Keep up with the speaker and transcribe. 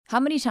How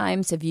many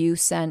times have you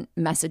sent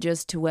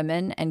messages to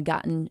women and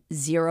gotten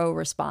zero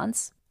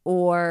response?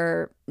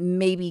 Or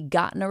maybe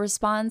gotten a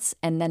response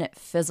and then it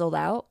fizzled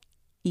out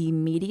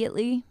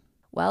immediately?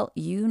 Well,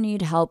 you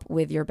need help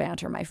with your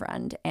banter, my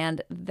friend,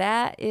 and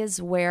that is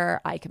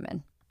where I come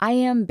in. I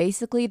am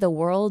basically the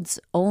world's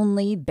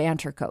only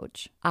banter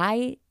coach.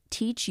 I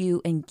teach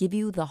you and give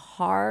you the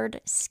hard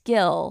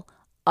skill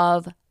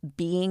of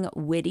being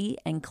witty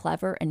and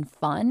clever and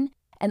fun,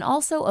 and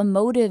also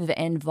emotive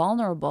and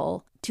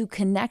vulnerable to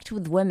connect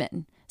with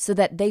women so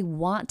that they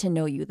want to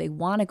know you, they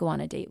want to go on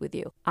a date with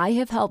you. I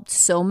have helped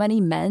so many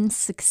men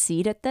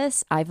succeed at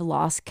this, I've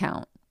lost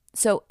count.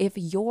 So if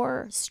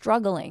you're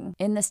struggling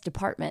in this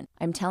department,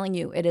 I'm telling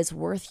you, it is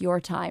worth your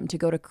time to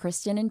go to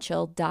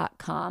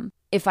KristenandChill.com.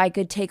 If I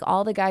could take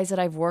all the guys that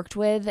I've worked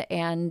with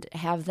and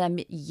have them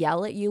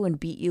yell at you and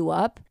beat you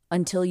up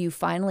until you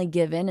finally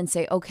give in and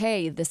say,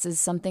 okay, this is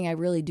something I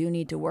really do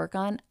need to work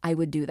on, I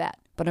would do that.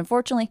 But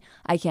unfortunately,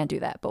 I can't do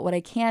that. But what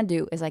I can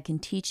do is I can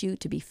teach you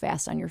to be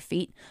fast on your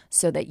feet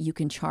so that you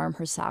can charm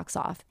her socks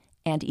off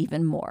and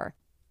even more.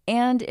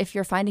 And if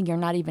you're finding you're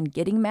not even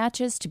getting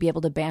matches to be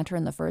able to banter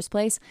in the first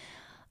place,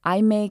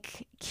 I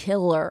make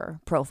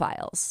killer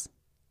profiles.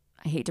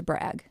 I hate to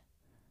brag,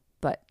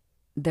 but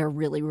they're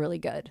really, really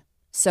good.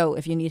 So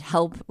if you need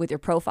help with your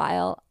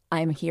profile,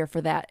 I'm here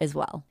for that as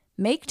well.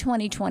 Make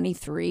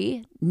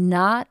 2023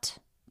 not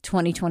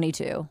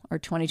 2022 or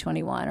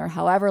 2021 or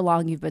however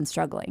long you've been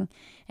struggling.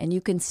 And you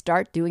can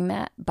start doing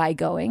that by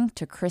going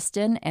to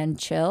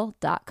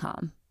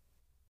KristenandChill.com.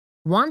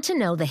 Want to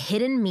know the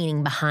hidden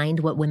meaning behind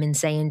what women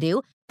say and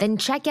do? Then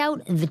check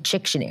out the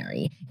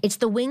Chictionary. It's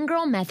the Wing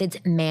Girl Method's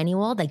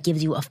manual that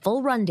gives you a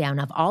full rundown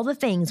of all the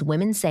things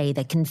women say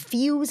that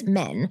confuse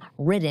men,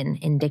 written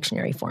in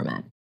dictionary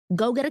format.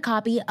 Go get a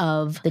copy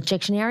of the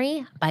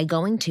Chictionary by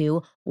going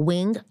to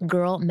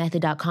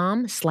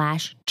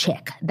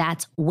winggirlmethod.com/chick.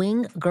 That's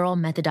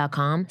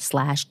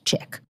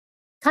winggirlmethod.com/chick.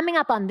 Coming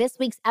up on this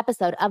week's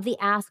episode of the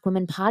Ask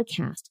Women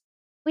podcast,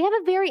 we have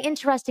a very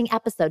interesting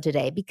episode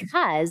today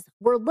because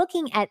we're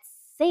looking at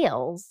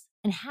sales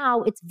and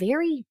how it's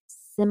very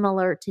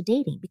similar to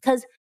dating,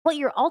 because what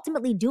you're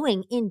ultimately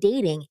doing in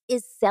dating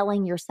is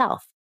selling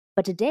yourself.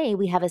 But today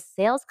we have a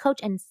sales coach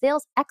and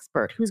sales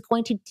expert who's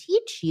going to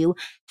teach you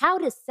how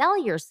to sell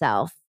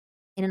yourself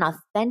in an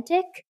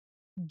authentic,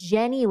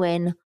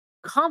 genuine,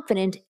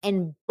 confident,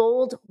 and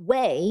bold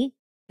way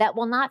that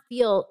will not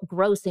feel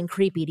gross and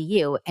creepy to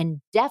you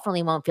and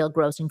definitely won't feel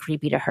gross and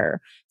creepy to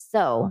her.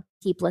 So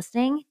keep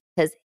listening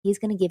because he's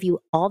going to give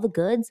you all the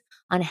goods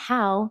on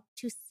how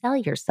to sell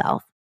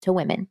yourself to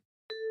women.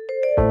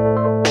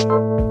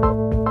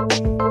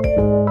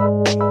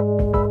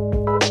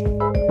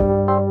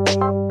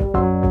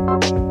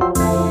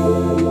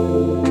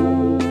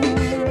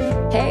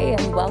 Hey,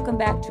 and welcome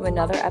back to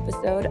another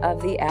episode of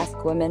the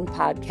Ask Women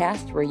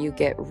podcast, where you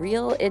get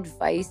real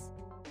advice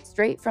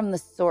straight from the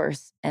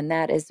source, and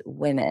that is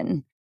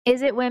women.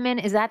 Is it women?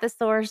 Is that the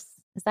source?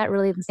 Is that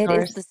really the source?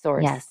 It is the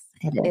source. Yes,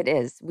 it is. It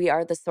is. We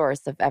are the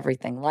source of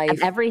everything, life,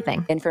 Of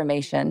everything.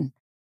 information.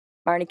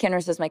 Marnie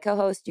Kinners is my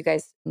co-host. You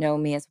guys know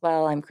me as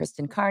well. I'm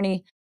Kristen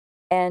Carney.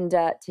 And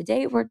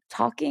today we're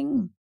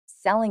talking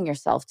selling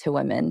yourself to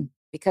women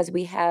because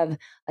we have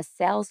a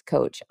sales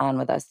coach on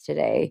with us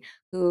today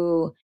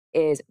who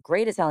is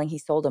great at selling. He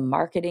sold a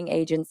marketing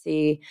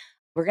agency.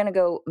 We're going to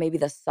go maybe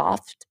the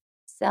soft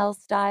sell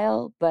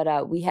style,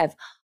 but we have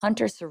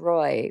Hunter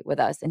Soroy with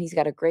us, and he's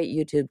got a great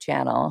YouTube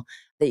channel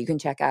that you can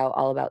check out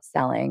all about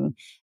selling.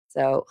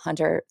 So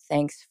Hunter,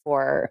 thanks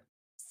for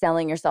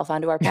selling yourself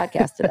onto our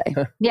podcast today.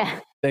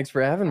 Yeah. Thanks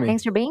for having me.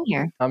 Thanks for being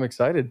here. I'm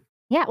excited.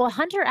 Yeah. Well,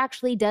 Hunter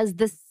actually does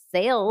the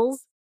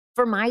sales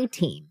for my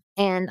team.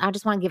 And I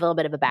just want to give a little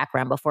bit of a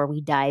background before we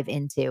dive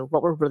into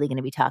what we're really going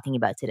to be talking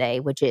about today,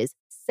 which is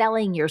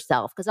selling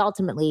yourself. Because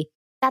ultimately,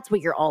 that's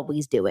what you're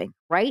always doing,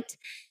 right?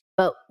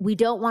 But we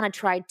don't want to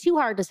try too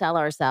hard to sell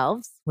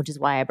ourselves, which is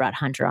why I brought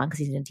Hunter on, because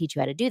he's going to teach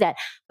you how to do that.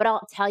 But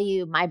I'll tell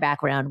you my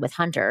background with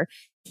Hunter.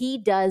 He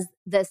does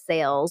the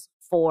sales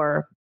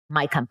for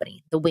my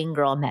company, the Wing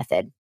Girl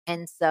Method.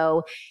 And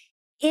so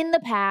in the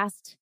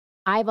past,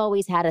 I've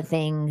always had a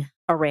thing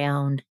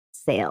around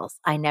sales.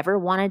 I never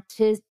wanted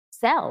to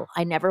sell.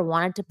 I never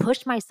wanted to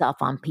push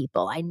myself on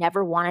people. I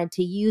never wanted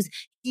to use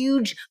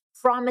huge,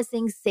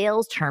 promising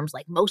sales terms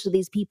like most of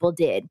these people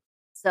did.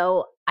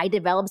 So I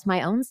developed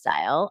my own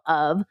style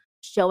of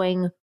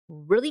showing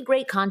really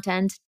great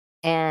content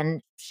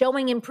and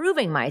showing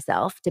improving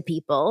myself to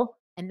people.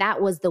 And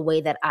that was the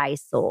way that I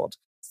sold.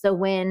 So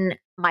when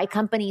my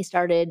company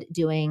started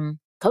doing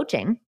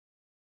coaching,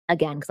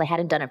 again, because I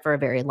hadn't done it for a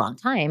very long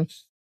time,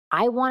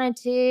 I wanted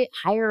to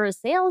hire a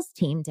sales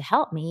team to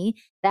help me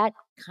that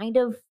kind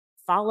of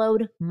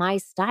followed my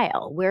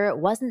style, where it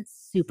wasn't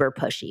super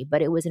pushy,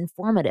 but it was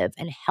informative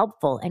and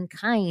helpful and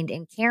kind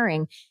and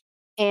caring.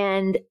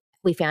 And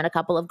we found a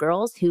couple of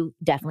girls who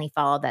definitely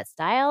followed that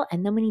style.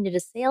 And then we needed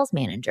a sales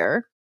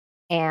manager.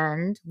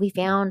 And we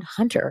found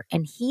Hunter.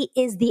 And he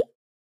is the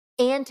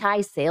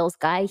anti-sales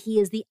guy. He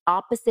is the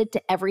opposite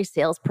to every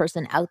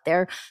salesperson out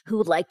there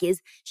who like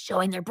is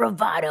showing their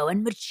bravado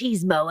and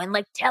machismo and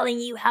like telling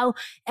you how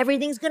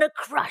everything's going to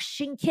crush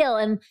and kill.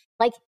 And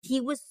like he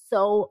was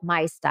so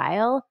my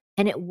style,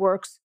 and it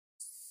works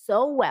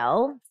so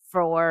well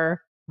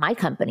for my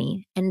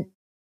company. And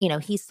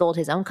he sold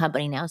his own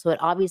company now, so it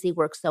obviously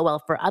works so well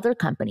for other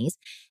companies.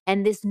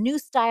 And this new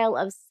style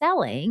of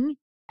selling,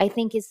 I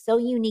think, is so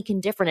unique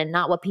and different and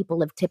not what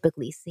people have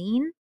typically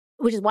seen,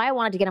 which is why I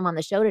wanted to get him on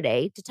the show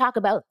today to talk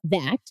about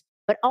that,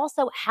 but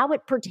also how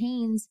it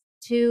pertains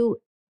to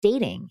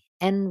dating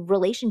and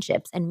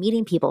relationships and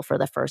meeting people for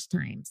the first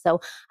time. So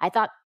I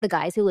thought the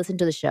guys who listen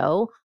to the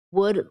show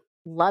would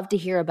love to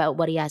hear about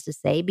what he has to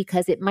say,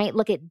 because it might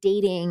look at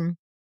dating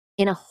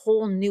in a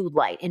whole new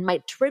light and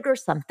might trigger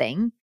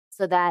something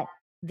so that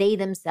they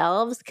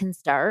themselves can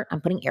start, I'm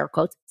putting air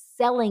quotes,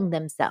 selling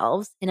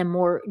themselves in a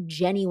more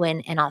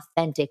genuine and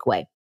authentic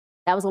way.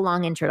 That was a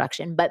long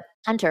introduction, but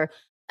Hunter,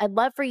 I'd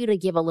love for you to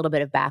give a little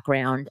bit of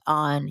background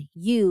on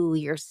you,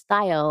 your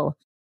style,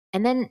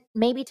 and then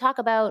maybe talk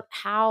about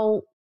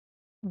how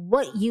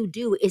what you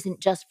do isn't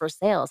just for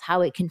sales,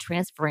 how it can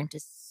transfer into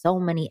so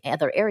many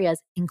other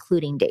areas,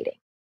 including dating.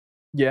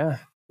 Yeah,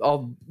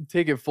 I'll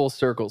take it full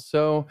circle.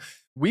 So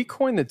we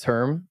coined the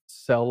term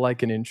sell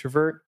like an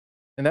introvert.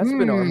 And that's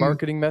been our Mm.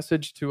 marketing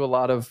message to a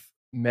lot of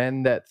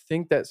men that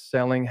think that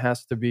selling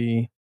has to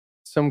be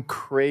some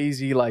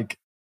crazy, like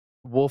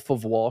Wolf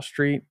of Wall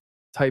Street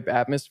type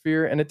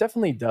atmosphere. And it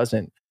definitely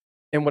doesn't.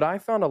 And what I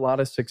found a lot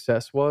of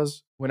success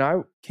was when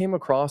I came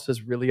across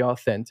as really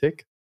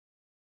authentic,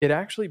 it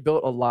actually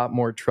built a lot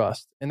more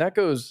trust. And that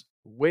goes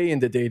way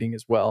into dating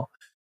as well.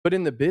 But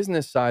in the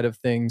business side of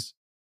things,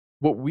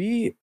 what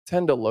we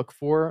tend to look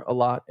for a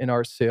lot in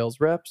our sales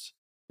reps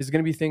is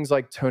going to be things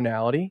like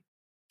tonality,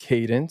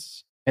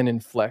 cadence, and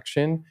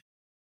inflection,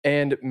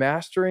 and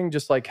mastering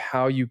just like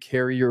how you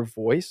carry your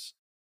voice.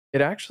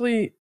 It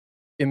actually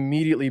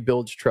immediately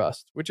builds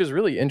trust, which is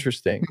really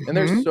interesting. And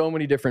there's Hmm. so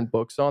many different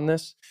books on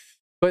this,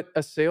 but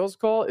a sales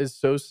call is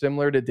so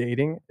similar to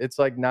dating. It's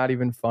like not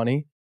even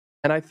funny.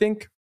 And I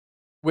think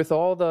with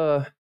all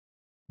the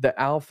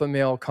alpha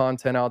male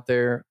content out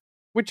there,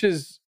 which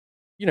is,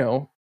 you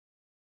know,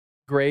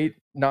 great,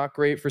 not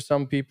great for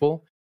some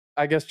people.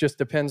 I guess just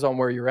depends on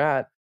where you're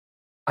at.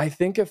 I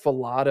think if a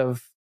lot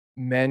of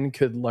men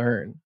could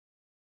learn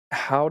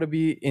how to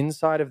be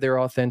inside of their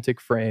authentic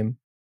frame,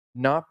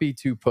 not be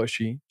too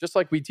pushy, just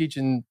like we teach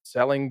in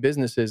selling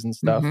businesses and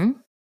stuff, Hmm.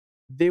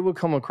 they would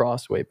come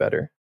across way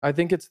better. I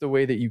think it's the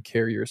way that you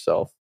carry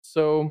yourself.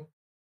 So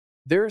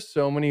there are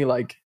so many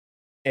like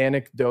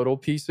anecdotal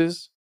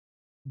pieces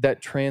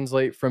that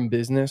translate from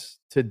business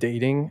to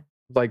dating,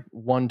 like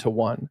one to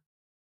one.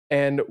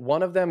 And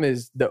one of them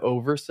is the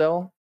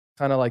oversell,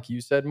 kind of like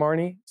you said,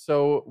 Marnie.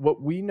 So,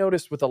 what we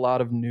noticed with a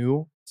lot of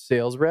new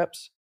sales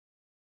reps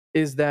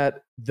is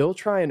that they'll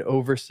try and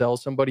oversell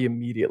somebody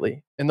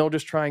immediately and they'll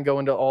just try and go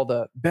into all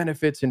the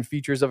benefits and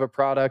features of a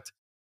product.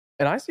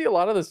 And I see a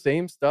lot of the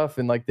same stuff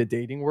in like the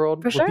dating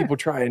world For where sure. people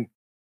try and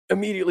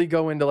immediately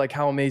go into like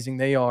how amazing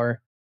they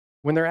are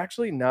when they're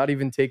actually not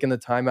even taking the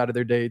time out of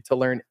their day to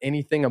learn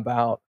anything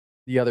about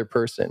the other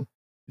person.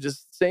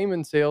 Just same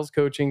in sales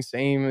coaching,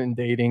 same in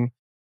dating.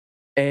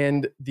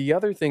 And the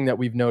other thing that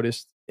we've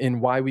noticed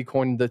in why we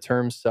coined the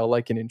term sell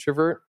like an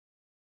introvert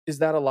is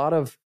that a lot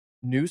of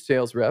new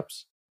sales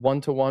reps, one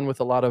to one with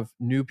a lot of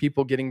new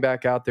people getting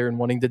back out there and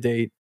wanting to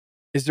date,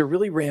 is they're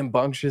really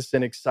rambunctious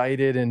and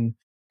excited. And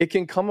it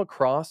can come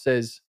across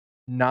as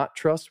not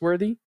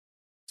trustworthy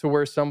to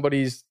where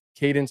somebody's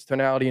cadence,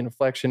 tonality, and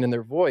inflection in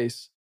their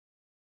voice,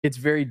 it's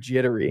very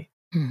jittery.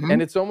 Hmm.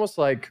 And it's almost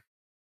like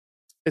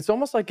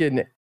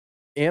an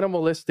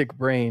animalistic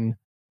brain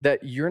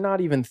that you're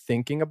not even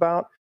thinking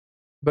about,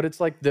 but it's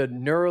like the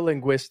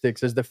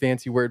neurolinguistics is the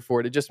fancy word for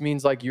it. It just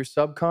means like your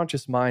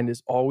subconscious mind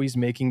is always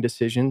making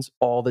decisions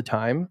all the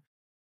time.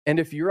 And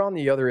if you're on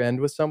the other end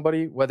with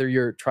somebody, whether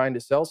you're trying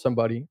to sell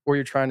somebody or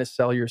you're trying to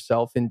sell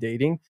yourself in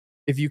dating,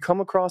 if you come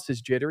across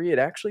as jittery, it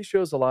actually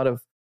shows a lot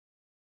of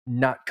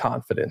not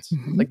confidence,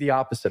 Hmm. like the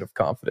opposite of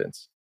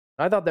confidence.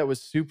 I thought that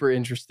was super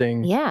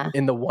interesting Yeah.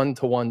 in the one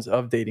to ones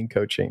of dating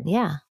coaching.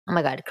 Yeah. Oh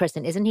my God,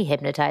 Kristen, isn't he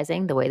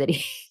hypnotizing the way that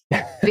he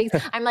speaks?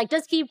 I'm like,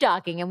 just keep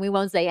talking and we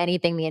won't say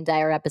anything the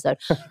entire episode.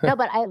 No,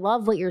 but I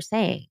love what you're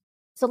saying.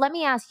 So let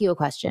me ask you a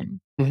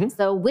question. Mhm.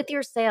 So with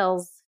your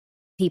sales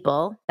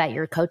people that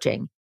you're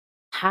coaching,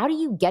 how do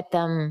you get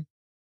them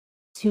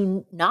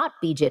to not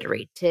be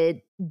jittery, to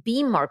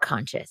be more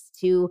conscious,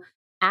 to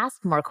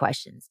ask more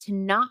questions, to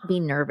not be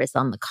nervous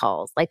on the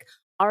calls? Like,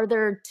 are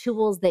there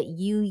tools that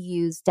you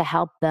use to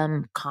help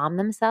them calm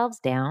themselves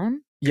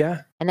down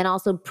Yeah. and then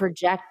also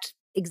project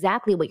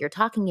exactly what you're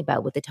talking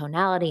about with the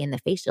tonality and the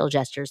facial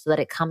gestures so that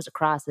it comes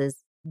across as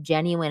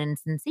genuine and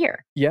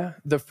sincere? Yeah.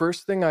 The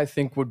first thing I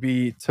think would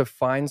be to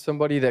find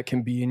somebody that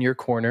can be in your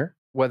corner,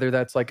 whether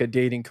that's like a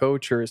dating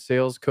coach or a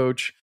sales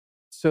coach,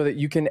 so that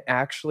you can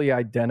actually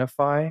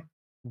identify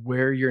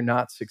where you're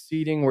not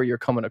succeeding, where you're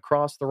coming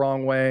across the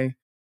wrong way,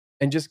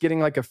 and just getting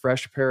like a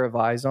fresh pair of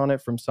eyes on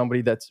it from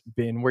somebody that's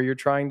been where you're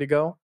trying to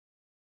go.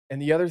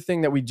 And the other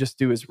thing that we just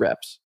do is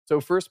reps. So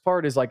first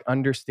part is like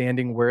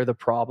understanding where the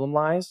problem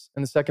lies.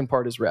 And the second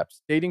part is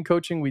reps. Dating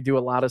coaching, we do a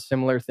lot of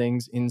similar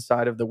things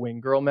inside of the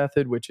wing girl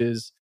method, which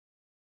is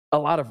a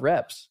lot of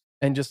reps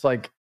and just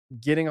like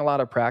getting a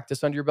lot of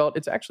practice under your belt.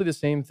 It's actually the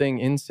same thing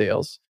in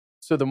sales.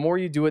 So the more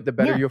you do it, the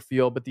better Yeah. you'll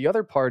feel. But the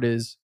other part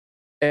is,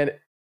 and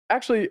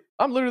actually,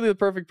 I'm literally the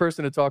perfect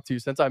person to talk to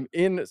since I'm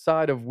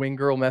inside of wing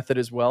girl method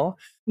as well.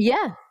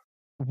 Yeah.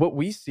 What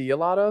we see a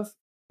lot of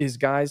is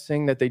guys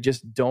saying that they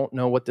just don't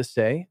know what to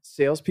say.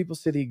 Salespeople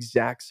say the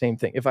exact same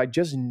thing. If I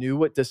just knew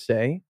what to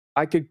say,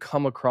 I could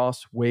come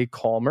across way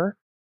calmer.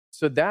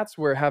 So that's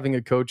where having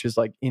a coach is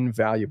like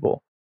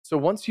invaluable. So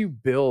once you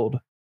build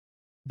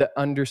the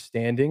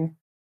understanding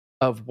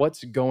of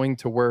what's going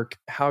to work,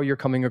 how you're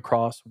coming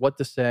across, what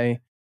to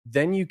say,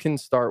 then you can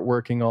start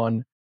working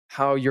on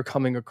how you're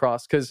coming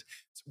across. Because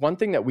one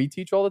thing that we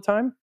teach all the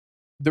time,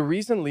 the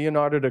reason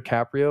Leonardo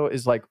DiCaprio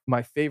is like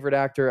my favorite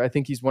actor, I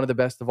think he's one of the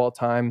best of all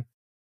time,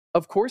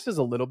 of course, is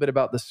a little bit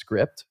about the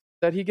script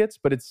that he gets,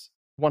 but it's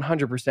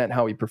 100%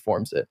 how he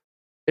performs it.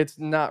 It's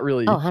not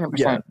really, Oh,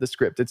 100%. the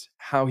script, it's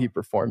how he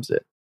performs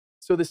it.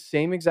 So the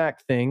same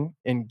exact thing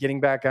in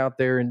getting back out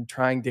there and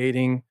trying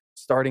dating,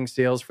 starting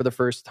sales for the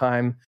first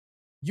time,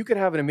 you could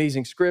have an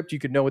amazing script, you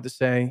could know what to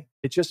say.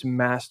 It's just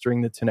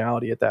mastering the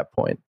tonality at that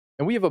point.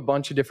 And we have a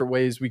bunch of different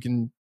ways we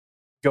can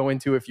go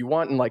into if you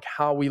want, and like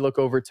how we look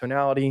over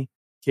tonality,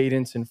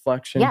 cadence,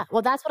 inflection. Yeah.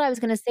 Well, that's what I was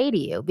going to say to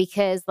you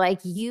because like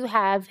you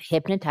have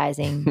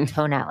hypnotizing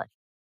tonality.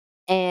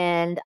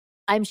 And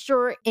I'm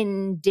sure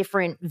in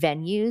different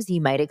venues,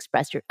 you might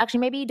express actually,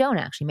 maybe you don't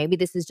actually. Maybe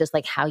this is just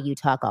like how you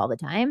talk all the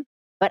time.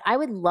 But I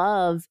would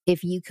love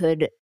if you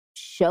could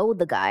show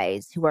the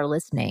guys who are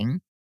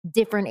listening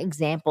different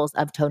examples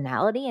of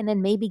tonality and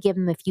then maybe give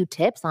them a few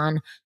tips on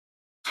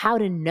how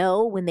to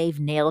know when they've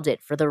nailed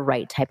it for the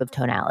right type of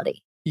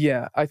tonality.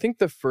 Yeah, I think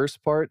the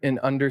first part in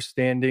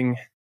understanding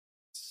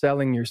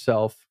selling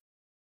yourself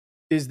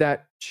is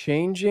that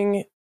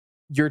changing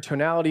your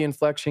tonality,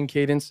 inflection,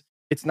 cadence,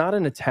 it's not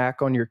an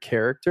attack on your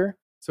character.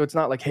 So it's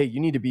not like, hey, you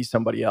need to be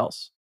somebody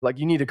else. Like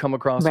you need to come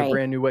across a Right.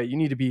 brand new way. You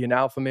need to be an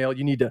alpha male.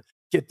 You need to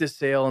get this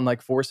sale and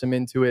like force them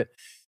into it.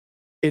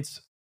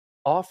 It's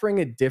offering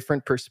a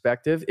different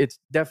perspective. It's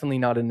definitely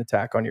not an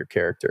attack on your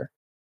character.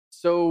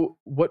 So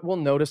what we'll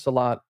notice a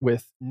lot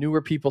with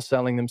newer people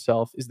selling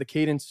themselves is the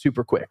cadence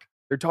super quick.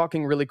 They're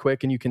talking really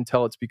quick and you can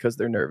tell it's because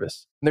they're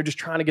nervous. And they're just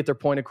trying to get their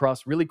point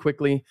across really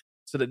quickly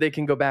so that they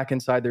can go back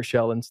inside their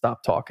shell and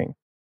stop talking.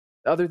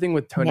 The other thing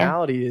with Yeah.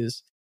 tonality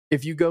is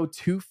if you go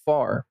too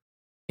far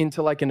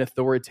into like an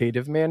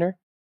authoritative manner,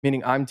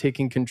 meaning I'm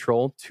taking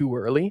control too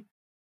early,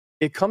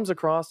 it comes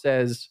across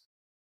as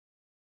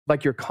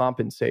like you're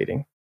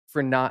compensating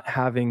for not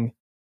having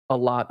a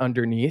lot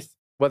underneath,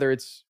 whether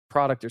it's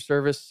product or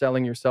service,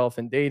 selling yourself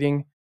and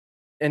dating.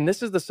 And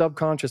this is the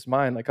subconscious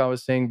mind, like I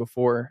was saying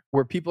before,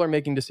 where people are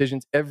making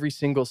decisions every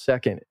single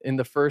second in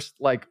the first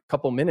like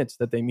couple minutes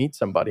that they meet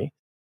somebody.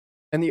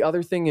 And the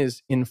other thing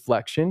is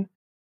inflection.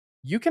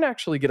 You can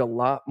actually get a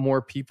lot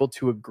more people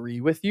to agree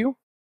with you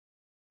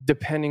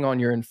depending on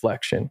your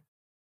inflection.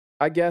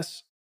 I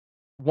guess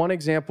one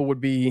example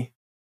would be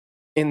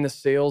in the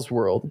sales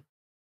world.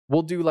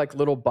 We'll do like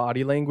little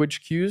body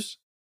language cues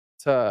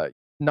to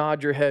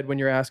nod your head when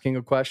you're asking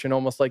a question,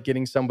 almost like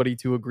getting somebody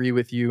to agree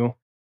with you.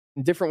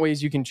 In different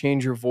ways you can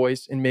change your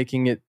voice in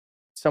making it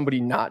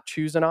somebody not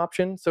choose an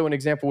option. So an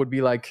example would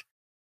be like,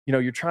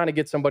 you're trying to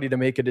get somebody to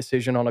make a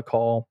decision on a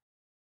call.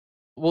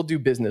 We'll do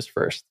business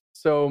first.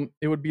 So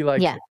it would be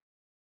like, Yeah.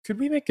 could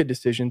we make a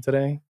decision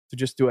today to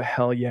just do a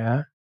hell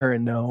yeah or a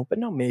no, but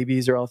no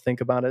maybes, or I'll think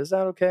about it. Is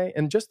that okay?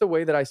 And just the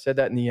way that I said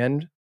that in the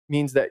end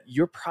means that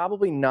you're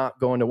probably not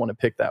going to want to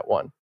pick that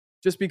one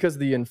just because of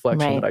the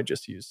inflection Right. that I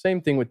just used.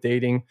 Same thing with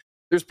dating.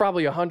 There's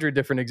probably 100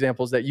 different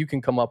examples that you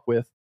can come up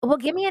with. Well,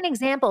 give me an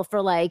example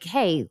for like,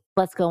 hey,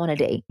 let's go on a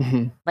date,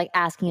 like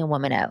asking a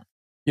woman out.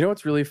 You know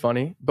what's really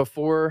funny?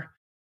 Before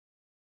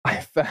I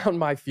found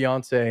my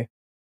fiance,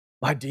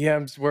 my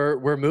DMs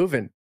were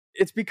moving.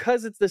 It's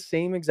because it's the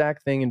same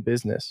exact thing in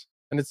business.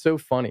 And it's so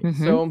funny.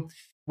 Mhm. So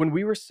when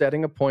we were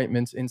setting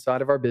appointments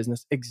inside of our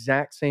business,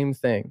 exact same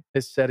thing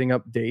as setting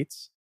up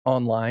dates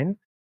online.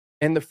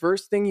 And the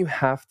first thing you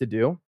have to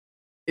do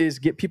is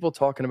get people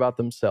talking about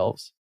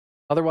themselves.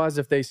 Otherwise,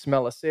 if they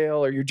smell a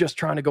sale or you're just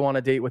trying to go on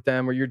a date with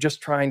them or you're just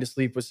trying to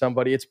sleep with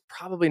somebody, it's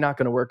probably not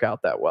going to work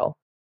out that well.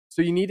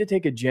 So you need to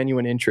take a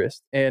genuine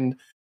interest. And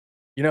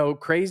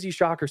crazy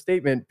shocker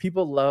statement,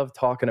 people love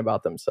talking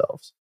about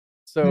themselves.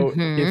 So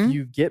if Mhm.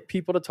 you get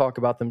people to talk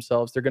about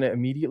themselves, they're going to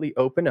immediately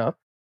open up.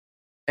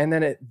 And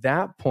then at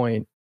that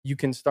point, you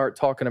can start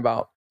talking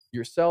about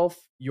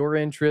yourself, your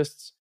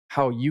interests,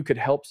 how you could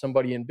help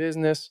somebody in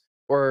business,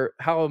 or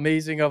how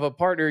amazing of a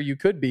partner you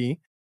could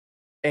be.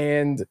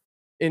 And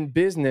in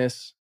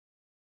business,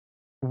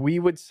 we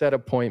would set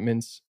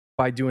appointments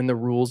by doing the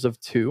rules of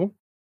two.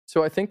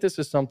 So I think this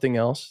is something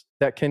else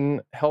that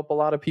can help a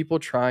lot of people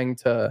trying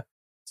to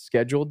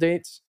schedule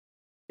dates.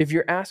 If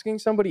you're asking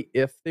somebody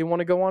if they want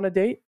to go on a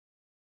date,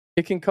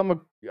 it can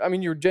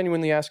you're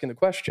genuinely asking the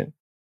question.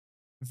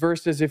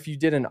 versus if you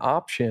did an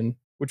option,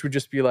 which would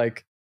just be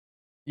like,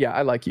 yeah,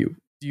 I like you.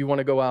 Do you want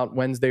to go out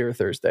Wednesday or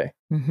Thursday?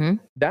 Mm-hmm.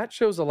 That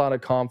shows a lot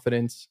of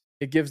confidence.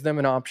 It gives them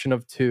an option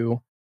of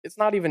two. It's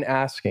not even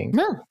asking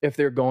No. if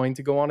they're going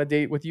to go on a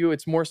date with you.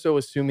 It's more so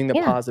assuming the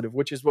Yeah. positive,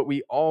 which is what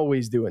we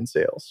always do in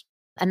sales.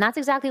 And that's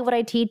exactly what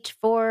I teach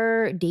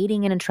for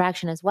dating and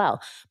attraction as well.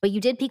 But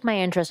you did pique my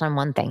interest on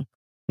one thing.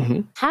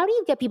 Mm-hmm. How do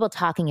you get people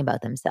talking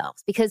about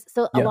themselves? Because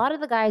a Yeah. lot of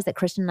the guys that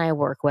Kristen and I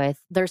work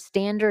with, their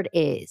standard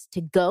is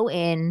to go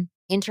in,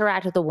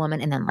 interact with a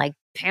woman, and then like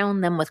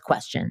pound them with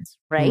questions,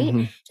 right?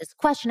 Mm-hmm. Just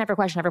question after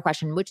question after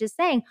question, which is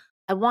saying,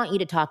 I want you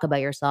to talk about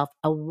yourself.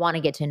 I want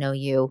to get to know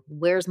you.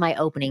 Where's my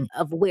opening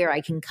of where I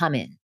can come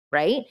in,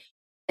 right?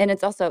 And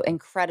it's also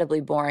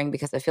incredibly boring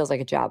because it feels like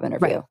a job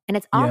interview. Right. And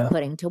it's Yeah.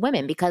 off-putting to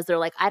women because they're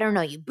like, I don't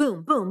know you.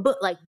 Boom, boom, boom,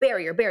 like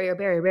barrier, barrier,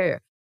 barrier,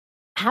 barrier.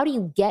 How do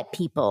you get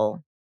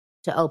people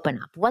to open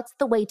up? What's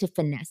the way to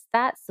finesse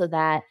that so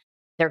that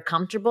they're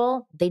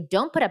comfortable? They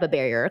don't put up a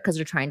barrier because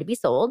they're trying to be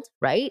sold,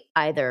 right?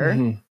 Either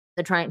Mm-hmm.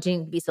 they're trying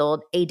to be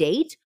sold a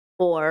date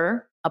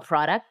or a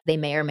product they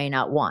may or may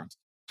not want.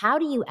 How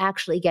do you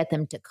actually get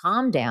them to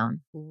calm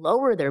down,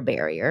 lower their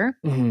barrier,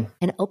 Mm-hmm.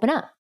 and open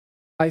up?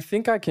 I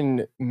think I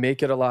can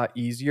make it a lot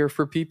easier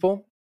for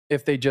people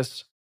if they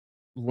just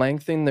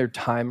lengthen their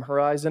time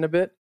horizon a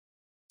bit.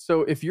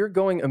 So if you're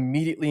going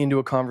immediately into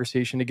a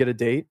conversation to get a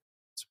date,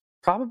 it's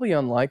probably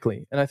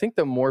unlikely. And I think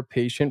the more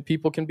patient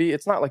people can be,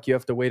 it's not like you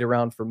have to wait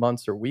around for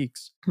months or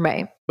weeks.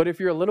 Right. But if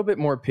you're a little bit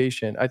more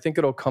patient, I think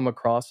it'll come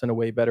across in a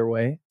way better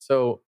way.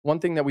 So one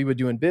thing that we would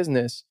do in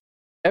business,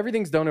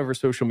 everything's done over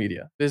social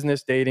media,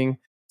 business, dating.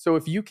 So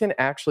if you can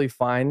actually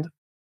find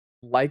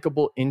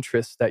likable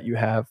interests that you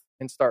have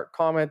and start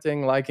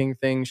commenting, liking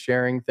things,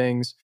 sharing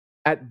things,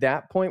 at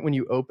that point, when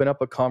you open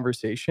up a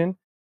conversation,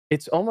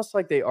 it's almost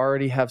like they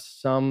already have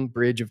some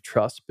bridge of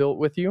trust built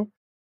with you.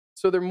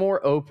 So they're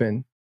more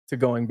open to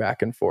going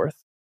back and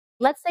forth.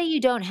 Let's say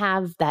you don't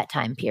have that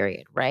time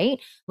period, right?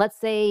 Let's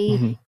say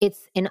Mhm.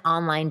 it's an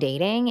online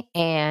dating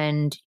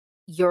and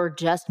you're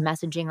just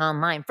messaging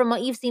online from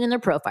what you've seen in their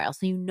profile.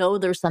 So you know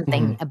there's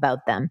something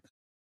about them.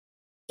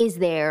 Is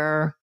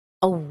there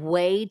a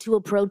way to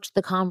approach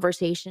the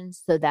conversation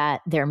so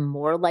that they're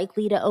more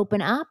likely to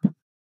open up?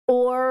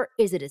 Or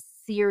is it a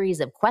series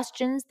of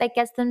questions that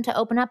gets them to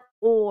open up?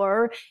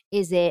 Or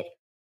is it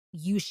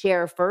you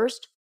share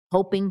first,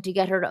 hoping to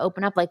get her to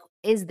open up? Like,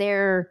 is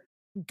there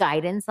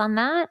guidance on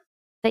that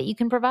you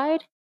can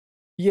provide?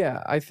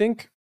 Yeah, I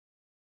think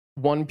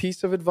one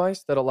piece of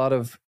advice that a lot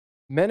of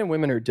men and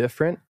women are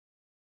different.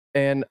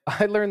 And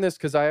I learned this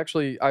because I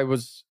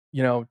was,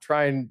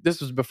 trying,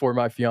 this was before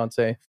my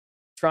fiance,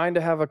 trying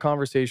to have a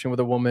conversation with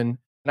a woman.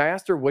 And I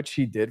asked her what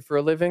she did for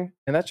a living.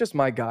 And that's just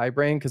my guy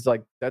brain because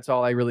like that's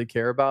all I really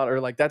care about. Or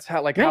like that's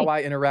how Right.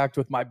 I interact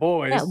with my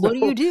boys. Yeah. What do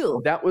So you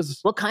do? that was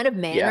What kind of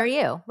man yeah. are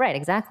you? Right.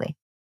 Exactly.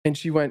 And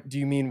she went, "Do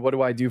you mean what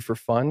do I do for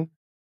fun?"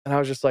 And I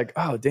was just like,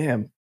 "Oh,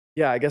 damn.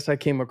 Yeah, I guess I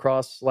came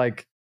across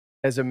like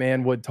as a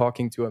man would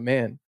talking to a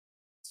man."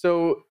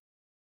 So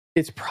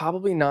it's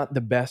probably not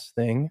the best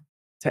thing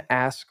to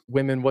ask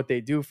women what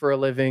they do for a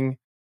living,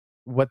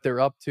 what they're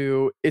up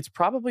to. It's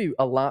probably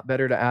a lot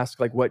better to ask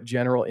like what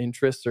general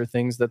interests or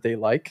things that they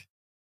like.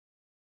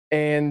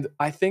 And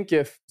I think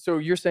so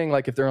you're saying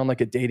like if they're on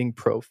like a dating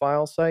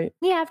profile site?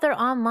 Yeah. If they're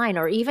online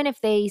or even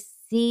if they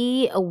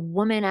see a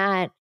woman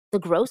at the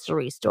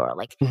grocery store,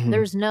 like Mhm.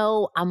 there's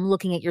no, I'm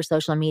looking at your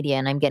social media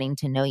and I'm getting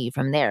to know you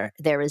from there.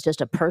 There is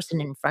just a person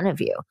in front of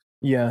you.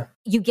 Yeah.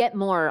 You get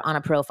more on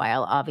a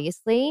profile,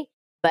 obviously.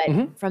 But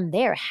Mhm. from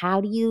there,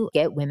 how do you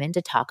get women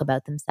to talk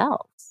about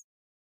themselves?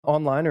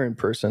 Online or in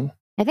person?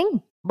 I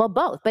think, well,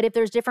 both. But if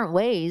there's different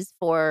ways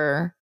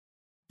for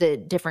the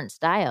different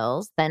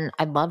styles, then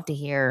I'd love to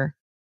hear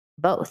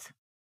both.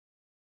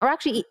 Or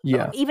actually,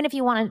 Yeah. even if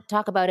you want to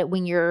talk about it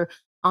when you're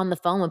on the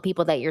phone with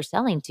people that you're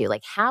selling to,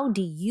 like how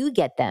do you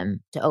get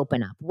them to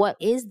open up? What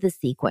is the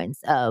sequence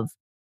of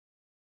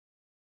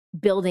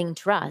building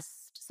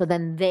trust so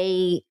then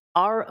they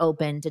are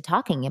open to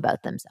talking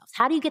about themselves?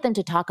 How do you get them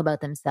to talk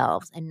about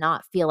themselves and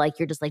not feel like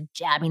you're just like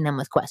jabbing them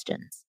with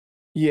questions?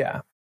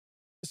 Yeah.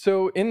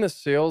 So in the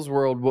sales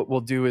world, what we'll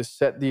do is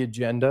set the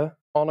agenda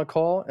on a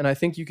call. And I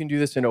think you can do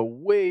this in a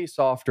way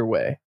softer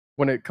way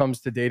when it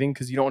comes to dating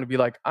because you don't want to be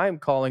like, I'm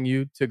calling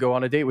you to go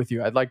on a date with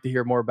you. I'd like to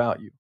hear more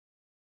about you.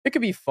 It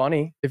could be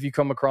funny if you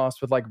come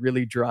across with like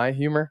really dry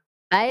humor.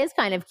 That is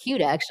kind of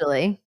cute,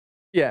 actually.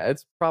 Yeah,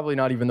 it's probably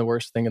not even the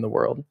worst thing in the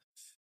world.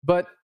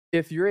 But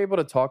if you're able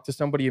to talk to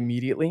somebody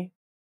immediately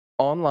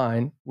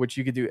online, which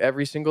you could do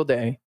every single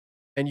day,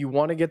 and you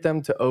want to get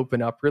them to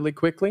open up really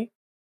quickly,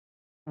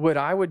 what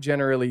I would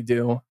generally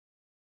do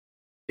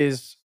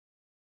is,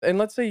 and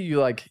let's say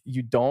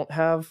you don't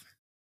have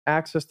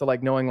access to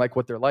like knowing like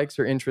what their likes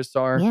or interests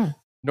are. Yeah.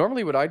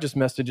 Normally what I just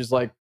message is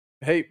like,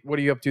 hey, what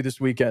are you up to this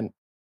weekend?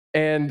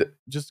 And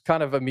just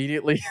kind of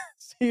immediately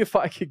see if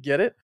I could get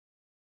it.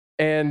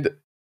 And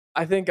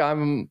I think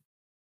I'm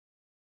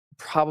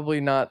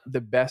probably not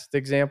the best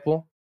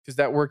example because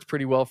that worked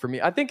pretty well for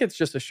me. I think it's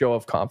just a show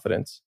of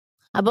confidence.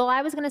 Well,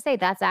 I was going to say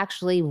that's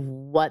actually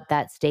what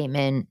that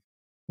statement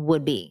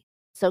would be.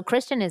 So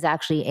Kristen is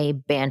actually a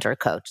banter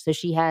coach. So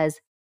she has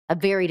a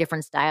very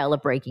different style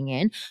of breaking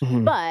in.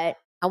 Mhm. But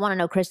I want to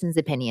know Kristen's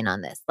opinion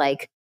on this.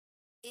 Like,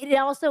 it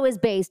also is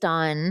based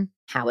on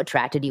how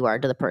attracted you are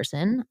to the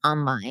person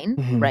online,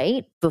 Mhm.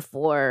 right?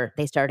 Before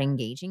they start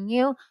engaging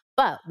you.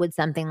 But with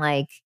something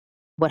like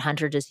what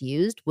Hunter just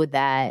used, would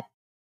that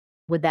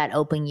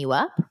open you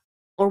up?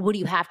 Or would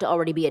you have to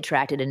already be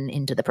attracted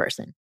into the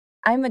person?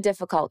 I'm a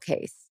difficult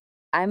case.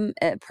 I'm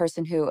a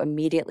person who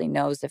immediately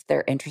knows if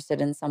they're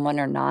interested in someone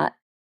or not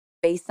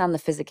based on the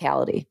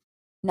physicality,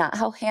 not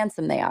how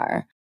handsome they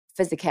are,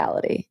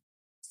 physicality.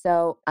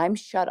 So I'm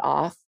shut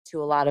off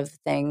to a lot of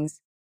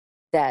things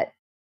that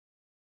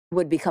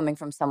would be coming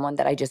from someone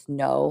that I just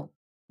know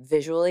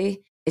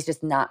visually is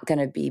just not going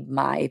to be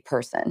my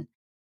person.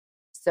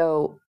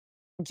 So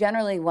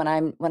generally when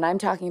I'm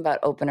talking about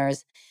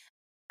openers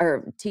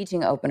or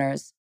teaching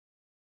openers,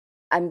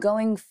 I'm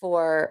going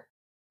for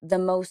the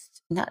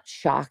most not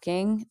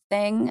shocking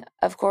thing,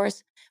 of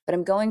course, but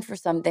I'm going for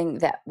something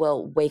that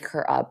will wake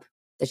her up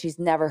that she's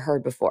never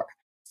heard before.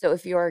 So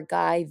if you're a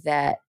guy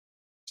that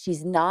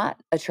she's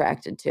not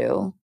attracted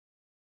to,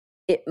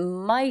 it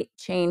might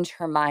change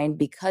her mind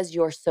because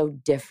you're so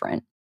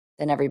different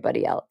than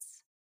everybody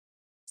else.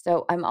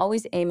 So I'm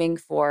always aiming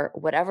for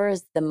whatever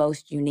is the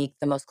most unique,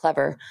 the most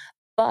clever,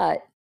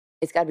 but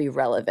it's got to be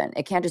relevant.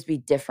 It can't just be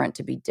different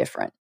to be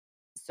different.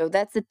 So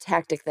that's the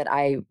tactic that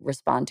I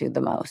respond to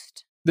the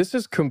most. This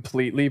is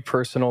completely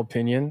personal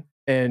opinion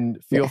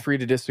and feel Yeah. free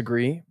to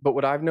disagree. But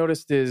what I've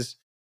noticed is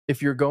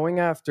if you're going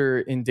after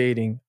in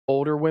dating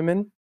older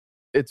women,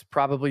 it's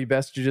probably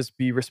best to just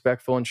be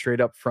respectful and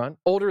straight up front.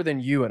 Older than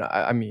you and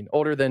I mean,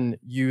 older than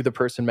you, the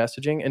person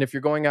messaging. And if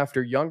you're going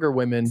after younger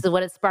women, This is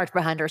what it sparked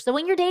for Hunter. So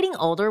when you're dating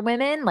older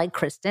women like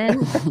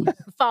Kristen,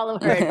 follow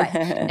her advice.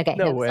 Okay,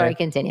 no no, sorry, way.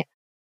 continue.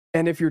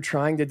 And if you're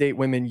trying to date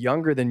women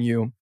younger than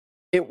you,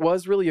 it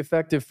was really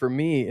effective for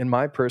me, in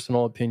my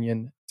personal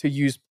opinion, to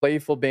use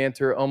playful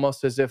banter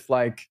almost as if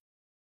like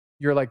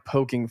you're like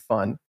poking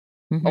fun,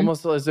 Mhm.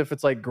 almost as if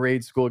it's like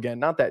grade school again,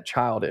 not that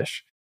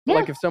childish. But Yeah.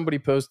 like if somebody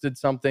posted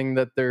something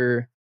that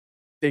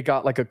they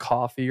got like a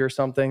coffee or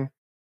something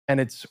and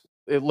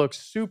it looks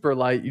super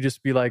light, you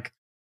just be like,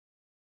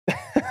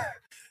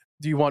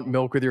 do you want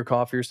milk with your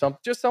coffee or something?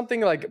 Just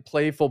something like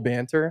playful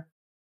banter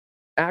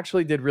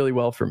actually did really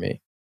well for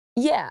me.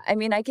 Yeah, I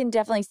mean, I can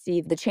definitely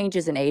see the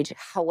changes in age.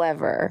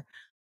 However,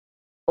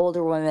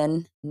 older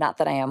women, not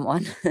that I am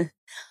one,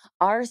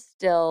 are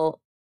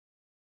still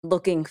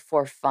looking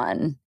for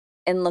fun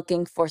and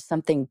looking for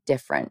something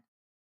different.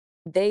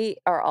 They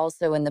are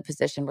also in the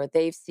position where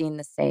they've seen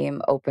the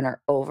same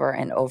opener over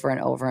and over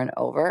and over and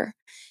over,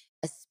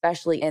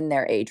 especially in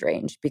their age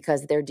range,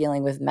 because they're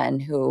dealing with men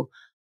who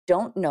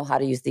don't know how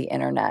to use the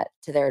internet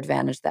to their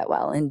advantage that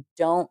well and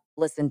don't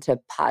listen to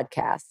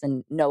podcasts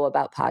and know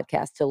about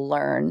podcasts to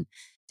learn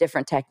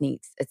different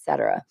techniques,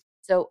 etc.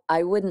 So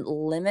I wouldn't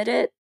limit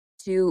it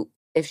to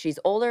if she's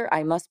older,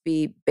 I must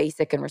be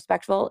basic and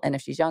respectful. And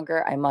if she's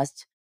younger, I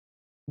must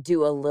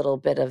do a little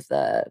bit of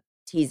the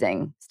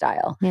teasing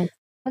style. Yeah.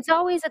 It's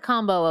always a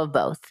combo of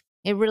both.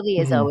 It really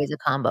is Mhm. always a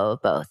combo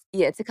of both.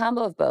 Yeah, it's a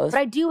combo of both. But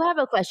I do have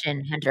a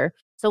question, Hunter.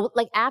 So,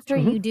 like, after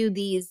Mhm. you do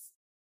these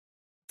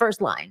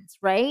first lines,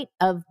 right,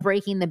 of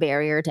breaking the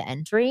barrier to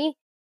entry,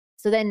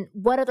 so then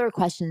what other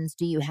questions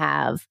do you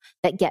have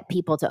that get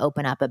people to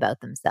open up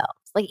about themselves?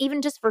 Like,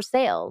 even just for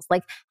sales,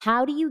 like,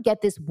 how do you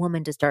get this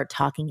woman to start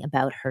talking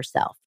about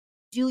herself?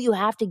 Do you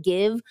have to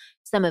give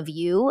some of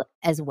you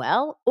as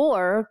well?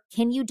 Or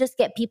can you just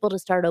get people to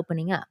start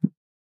opening up?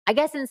 I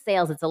guess in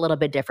sales, it's a little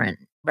bit different,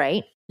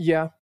 right?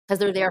 Yeah. Because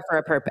they're there for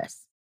a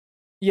purpose.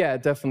 Yeah,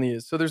 it definitely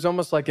is. So there's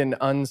almost like an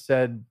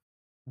unsaid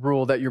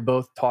rule that you're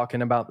both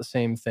talking about the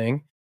same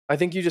thing. I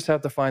think you just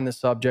have to find the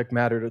subject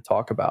matter to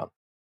talk about.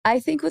 I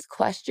think with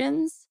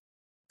questions,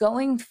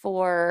 going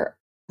for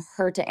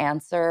her to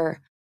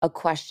answer a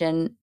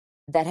question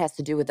that has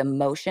to do with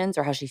emotions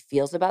or how she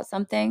feels about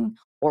something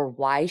or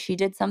why she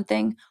did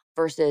something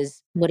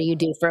versus What do you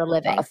do for a a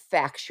living?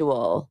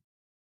 factual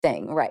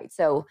thing, right?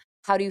 So,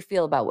 how do you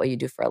feel about what you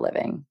do for a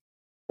living?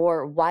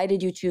 Or why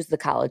did you choose the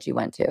college you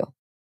went to?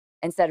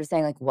 Instead of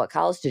saying, like, what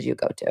college did you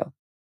go to?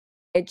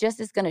 It just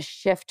is going to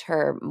shift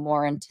her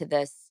more into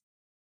this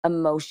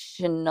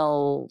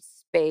emotional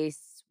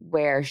space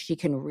where she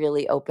can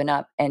really open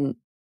up and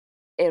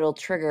it'll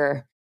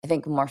trigger, I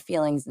think, more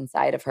feelings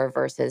inside of her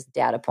versus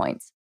data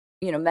points.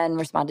 You know, men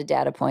respond to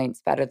data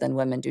points better than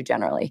women do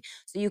generally.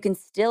 So you can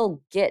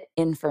still get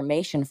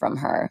information from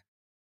her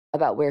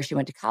about where she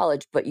went to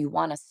college, but you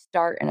want to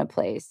start in a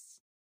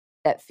place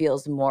that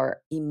feels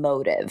more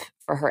emotive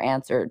for her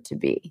answer to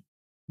be.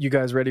 You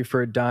guys ready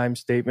for a dime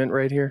statement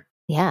right here?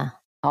 Yeah.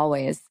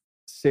 Always.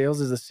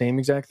 Sales is the same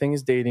exact thing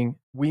as dating.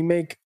 We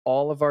make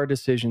all of our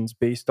decisions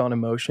based on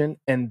emotion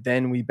and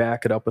then we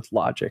back it up with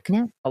logic.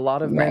 Yeah. A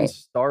lot of men Right.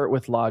 start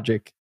with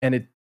logic and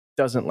it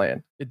doesn't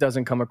land. It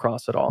doesn't come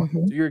across at all.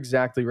 Mhm. So you're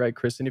exactly right,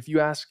 Kristen. If you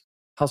ask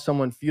how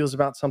someone feels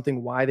about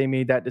something, why they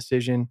made that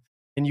decision,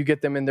 and you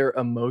get them in their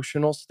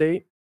emotional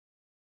state,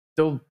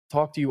 they'll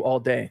talk to you all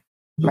day.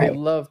 They Right.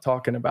 love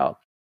talking about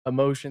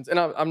emotions. And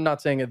I'm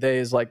not saying a they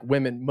is like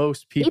women.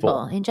 Most People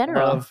people in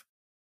general. love,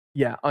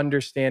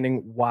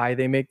 understanding why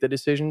they make the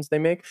decisions they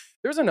make.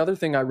 There's another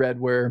thing I read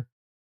where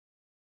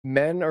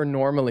men are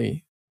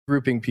normally,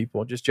 grouping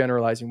people, just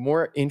generalizing,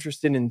 more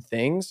interested in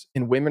things,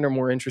 and women are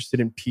more interested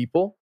in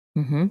people.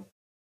 Mm-hmm.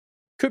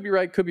 Could be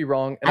right, could be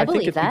wrong. And I I think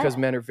believe it's that. because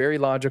men are very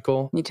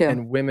logical Me too.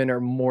 and women are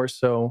more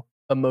so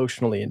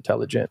emotionally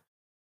intelligent.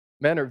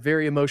 Men are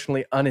very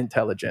emotionally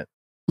unintelligent.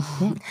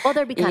 Well,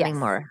 they're becoming Yes.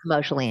 more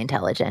emotionally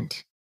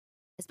intelligent,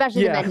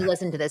 especially the men who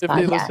listen to this If podcast.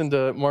 they listen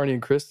to Marnie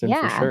and Kristen, for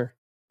Yeah. sure.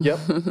 Yep.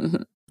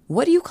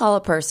 What do you call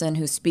a person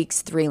who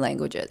speaks 3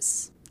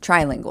 languages?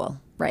 Trilingual.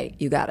 Right,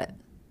 you got it.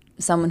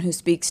 Someone who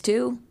speaks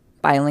 2,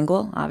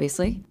 bilingual,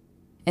 obviously.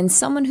 And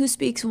someone who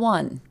speaks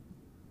 1,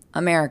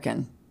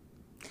 American.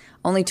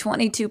 Only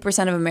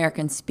 22% of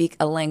Americans speak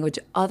a language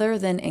other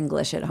than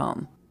English at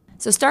home.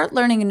 So start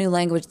learning a new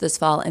language this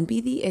fall and be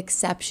the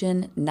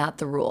exception, not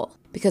the rule.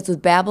 Because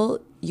with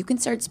Babbel, you can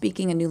start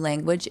speaking a new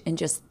language in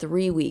just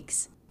 3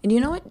 weeks. And you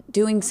know what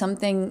doing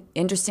something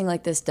interesting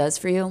like this does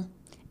for you?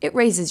 It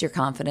raises your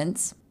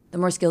confidence. The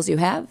more skills you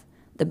have,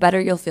 the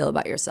better you'll feel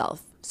about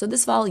yourself. So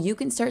this fall, you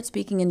can start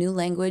speaking a new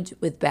language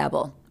with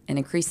Babbel and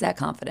increase that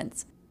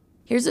confidence.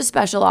 Here's a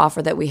special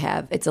offer that we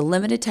have. It's a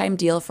limited time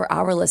deal for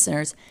our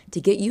listeners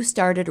to get you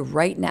started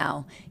right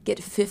now. Get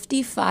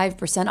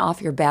 55%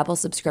 off your Babbel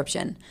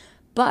subscription,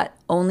 but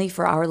only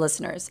for our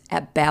listeners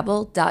at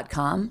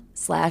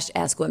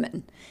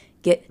babbel.com/askwomen.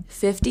 Get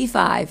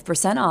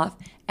 55% off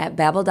at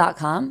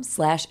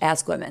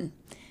babbel.com/askwomen.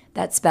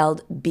 That's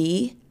spelled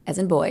B as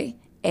in boy,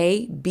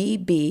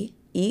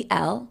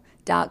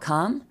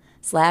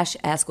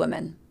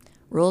 ABBEL.com/askwomen.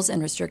 Rules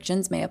and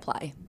restrictions may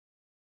apply.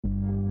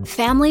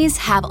 Families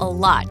have a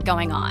lot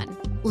going on.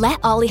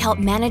 Let Ollie help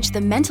manage the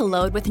mental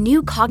load with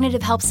new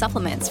cognitive help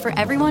supplements for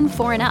everyone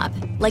 4 and up,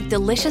 like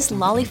delicious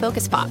Lolly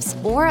Focus Pops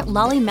or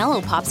Lolly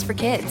Mellow Pops for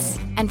kids.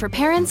 And for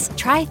parents,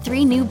 try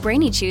 3 new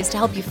Brainy Chews to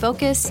help you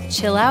focus,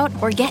 chill out,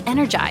 or get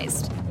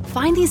energized.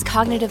 Find these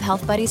cognitive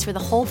health buddies for the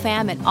whole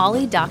fam at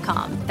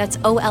ollie.com. That's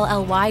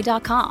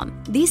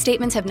OLLY.com. These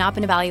statements have not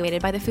been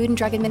evaluated by the Food and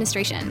Drug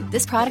Administration.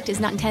 This product is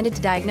not intended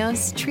to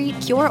diagnose,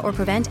 treat, cure, or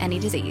prevent any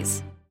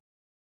disease.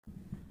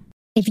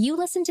 If you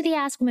listen to the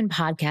Ask Women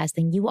podcast,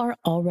 then you are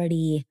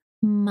already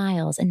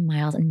miles and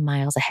miles and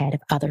miles ahead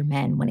of other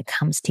men when it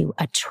comes to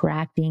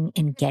attracting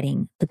and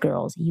getting the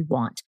girls you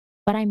want.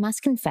 But I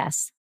must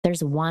confess,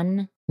 there's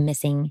one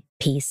missing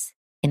piece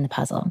in the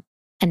puzzle,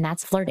 and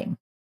that's flirting,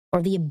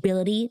 or the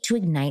ability to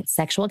ignite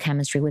sexual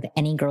chemistry with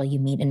any girl you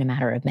meet in a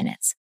matter of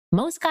minutes.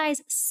 Most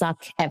guys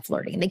suck at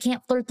flirting. They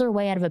can't flirt their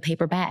way out of a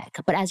paper bag.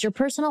 But as your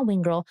personal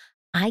wing girl,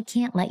 I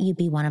can't let you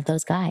be one of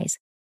those guys.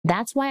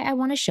 That's why I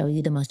want to show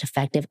you the most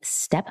effective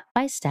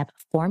step-by-step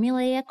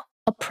formulaic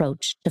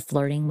approach to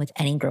flirting with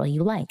any girl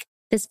you like.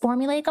 This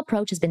formulaic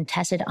approach has been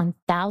tested on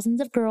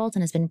thousands of girls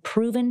and has been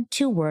proven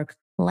to work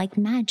like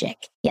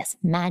magic. Yes,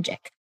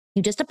 magic.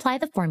 You just apply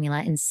the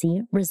formula and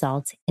see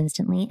results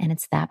instantly, and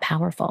it's that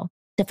powerful.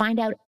 To find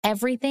out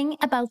everything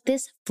about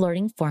this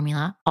flirting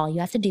formula, all you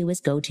have to do is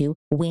go to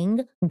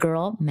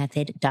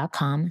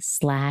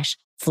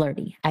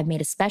winggirlmethod.com/flirty. I've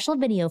made a special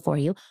video for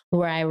you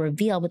where I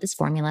reveal what this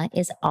formula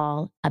is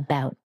all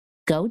about.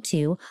 Go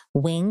to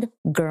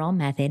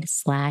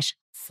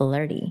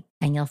winggirlmethod/flirty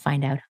and you'll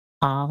find out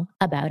all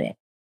about it.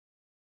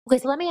 Okay,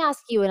 so let me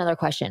ask you another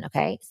question,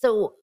 okay?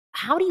 So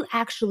how do you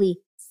actually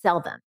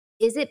sell them?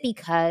 Is it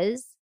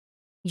because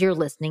you're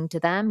listening to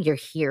them, you're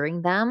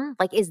hearing them?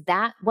 Like, is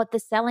that what the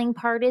selling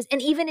part is?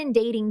 And even in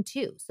dating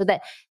too, so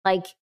that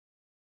like,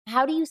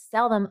 how do you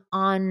sell them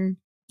on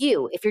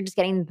you if you're just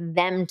getting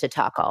them to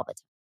talk all the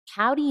time?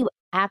 How do you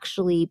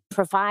actually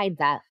provide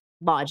that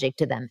logic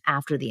to them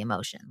after the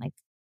emotion? Like,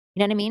 you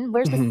know what I mean?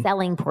 Where's the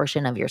selling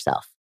portion of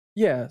yourself?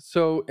 Yeah.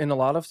 So in a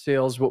lot of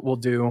sales, what we'll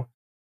do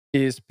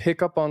is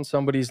pick up on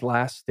somebody's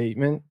last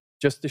statement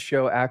just to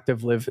show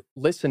active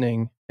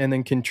listening and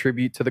then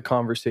contribute to the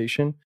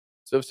conversation.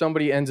 So if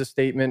somebody ends a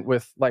statement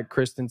with, like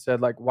Kristen said,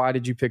 like, why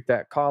did you pick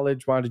that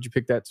college? Why did you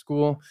pick that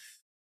school?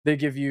 They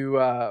give you,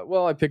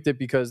 well, I picked it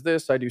because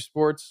this, I do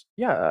sports.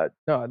 Yeah,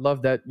 no, I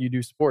love that you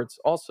do sports.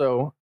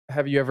 Also,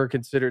 have you ever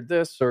considered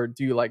this, or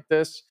do you like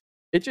this?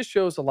 It just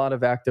shows a lot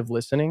of active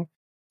listening.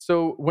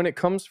 So when it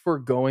comes for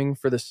going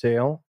for the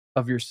sale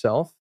of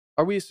yourself,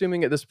 are we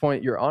assuming at this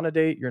point you're on a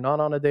date, you're not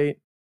on a date?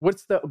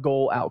 What's the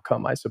goal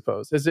outcome, I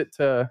suppose? Is it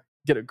to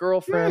get a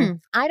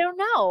girlfriend? I don't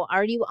know.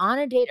 Are you on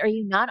a date? Are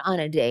you not on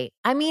a date?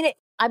 I mean,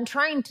 I'm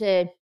trying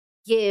to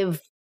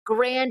give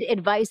grand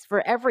advice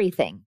for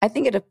everything. I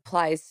think it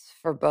applies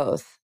for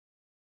both.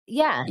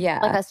 Yeah. Yeah.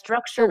 Like a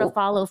structure to So-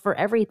 follow for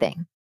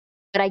everything.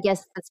 But I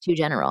guess that's too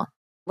general.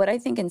 What I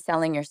think in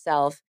selling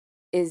yourself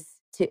is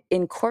to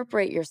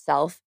incorporate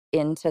yourself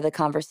into the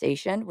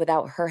conversation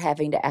without her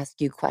having to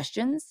ask you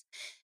questions.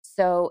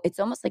 So it's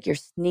almost like you're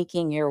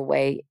sneaking your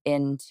way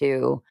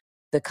into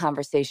the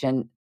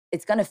conversation.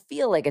 It's going to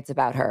feel like it's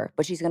about her,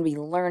 but she's going to be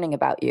learning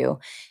about you.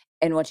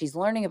 And what she's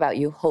learning about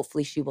you,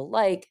 hopefully she will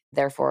like,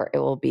 therefore it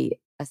will be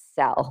a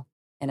sell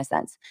in a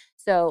sense.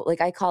 So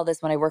like I call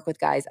this, when I work with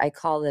guys, I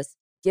call this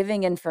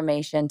giving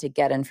information to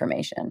get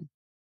information.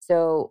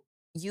 So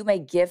you may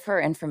give her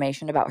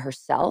information about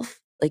herself.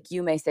 Like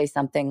you may say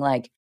something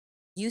like,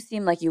 you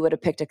seem like you would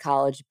have picked a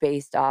college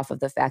based off of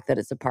the fact that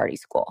it's a party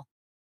school,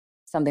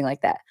 something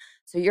like that.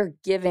 So you're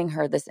giving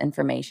her this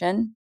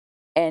information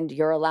and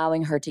you're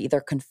allowing her to either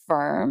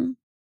confirm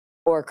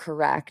or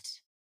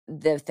correct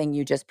the thing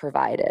you just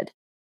provided.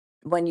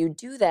 When you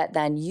do that,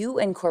 then you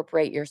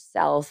incorporate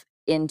yourself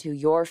into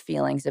your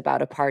feelings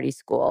about a party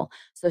school.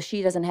 So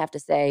she doesn't have to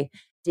say,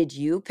 did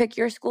you pick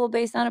your school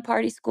based on a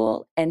party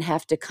school? And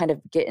have to kind of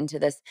get into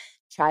this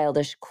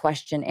childish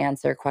question,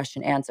 answer,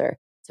 question, answer.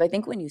 So I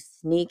think when you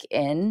sneak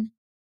in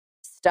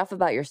stuff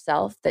about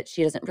yourself that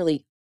she doesn't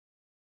really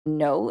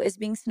know is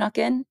being snuck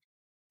in,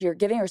 you're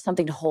giving her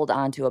something to hold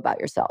on to about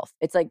yourself.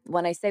 It's like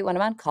when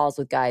I'm on calls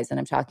with guys and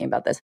I'm talking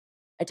about this,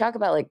 I talk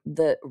about like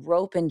the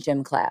rope in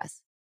gym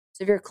class.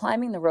 So if you're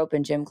climbing the rope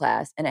in gym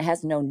class and it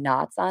has no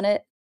knots on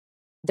it,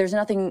 there's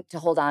nothing to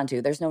hold on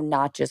to. There's no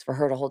notches for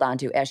her to hold on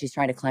to as she's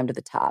trying to climb to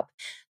the top.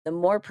 The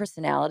more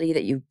personality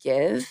that you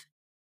give,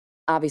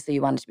 obviously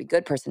you want it to be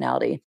good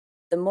personality,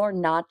 the more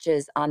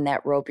notches on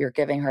that rope you're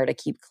giving her to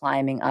keep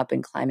climbing up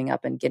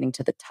and getting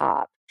to the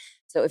top.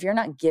 So if you're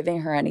not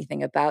giving her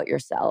anything about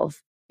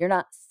yourself, you're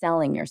not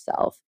selling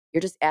yourself.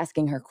 You're just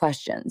asking her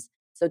questions.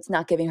 So it's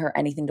not giving her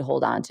anything to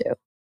hold on to.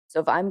 So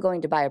if I'm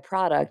going to buy a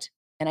product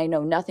and I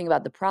know nothing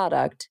about the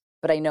product,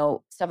 but I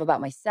know stuff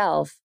about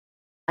myself,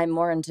 I'm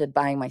more into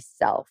buying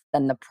myself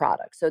than the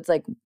product. So it's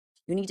like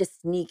you need to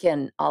sneak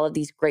in all of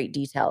these great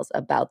details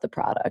about the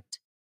product.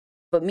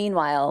 But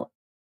meanwhile,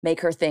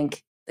 make her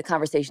think the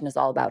conversation is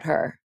all about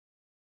her.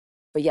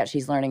 But yet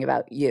she's learning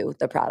about you,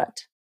 the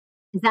product.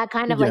 Is that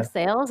kind of Yeah. like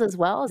sales as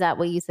well? Is that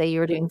what you say you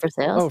were doing for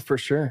sales? Oh, for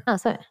sure. Oh,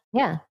 so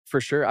yeah. For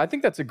sure. I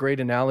think that's a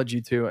great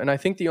analogy too. And I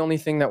think the only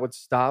thing that would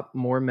stop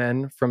more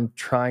men from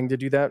trying to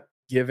do that,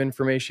 give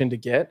information to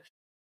get,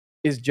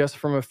 is just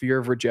from a fear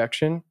of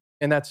rejection.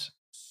 And that's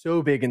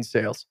so big in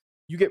sales.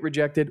 You get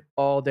rejected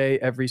all day,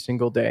 every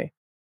single day.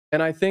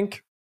 And I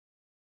think,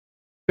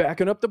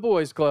 backing up the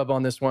boys club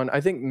on this one, I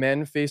think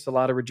men face a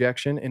lot of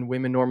rejection and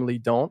women normally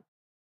don't.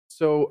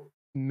 So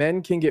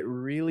men can get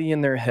really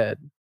in their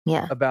head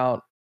Yeah.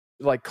 about,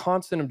 like,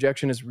 constant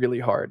objection is really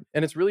hard.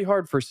 And it's really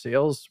hard for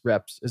sales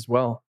reps as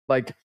well.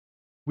 Like,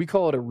 we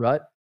call it a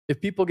rut.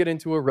 If people get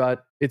into a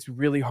rut, it's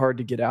really hard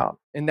to get out.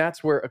 And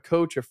that's where a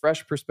coach, a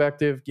fresh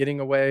perspective, getting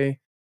away,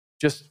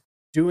 just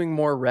doing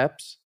more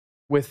reps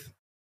with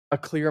a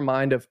clear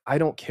mind of, I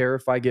don't care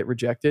if I get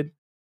rejected.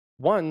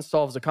 One,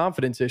 solves a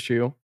confidence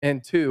issue,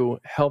 and two,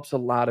 helps a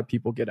lot of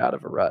people get out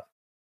of a rut.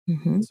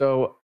 Mm-hmm.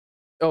 So,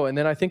 and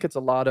then I think it's a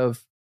lot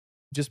of,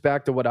 just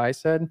back to what I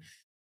said,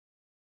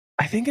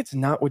 I think it's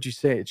not what you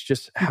say, it's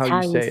just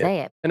how you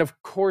say it. And of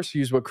course,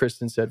 use what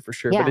Kristen said for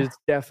sure, but it's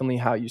definitely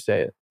how you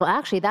say it. Well,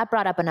 actually, that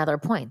brought up another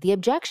point, the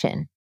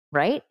objection,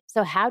 right?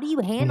 So how do you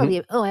handle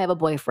I have a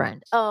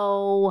boyfriend.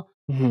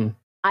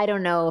 I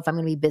don't know if I'm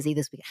going to be busy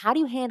this week. How do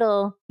you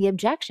handle the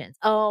objections?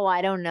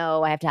 I don't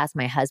know. I have to ask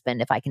my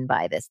husband if I can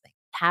buy this thing.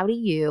 How do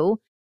you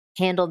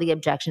handle the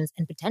objections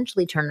and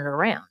potentially turn it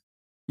around?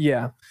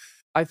 Yeah.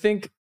 I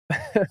think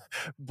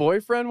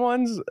boyfriend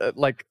ones,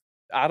 like,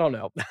 I don't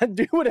know,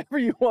 do whatever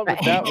you want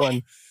with that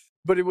one.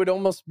 But it would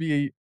almost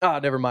be,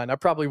 never mind. I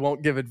probably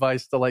won't give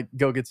advice to, like,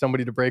 go get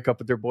somebody to break up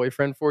with their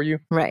boyfriend for you.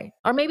 Right.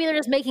 Or maybe they're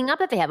just making up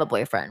that they have a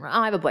boyfriend.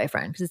 I have a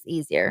boyfriend because it's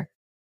easier.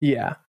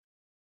 Yeah.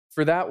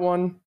 For that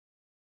one,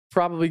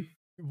 probably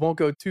won't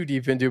go too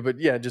deep into, but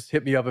yeah, just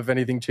hit me up if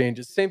anything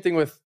changes. Same thing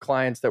with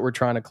clients that we're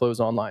trying to close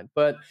online.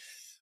 But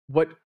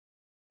what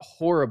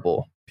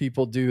horrible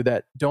people do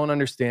that don't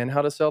understand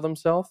how to sell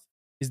themselves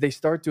is they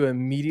start to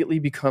immediately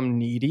become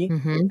needy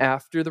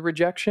after the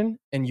rejection,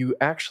 and you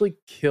actually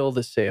kill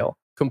the sale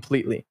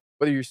completely,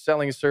 whether you're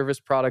selling a service,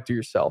 product, or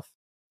yourself.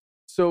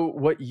 So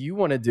what you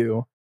want to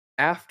do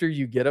after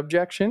you get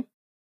objection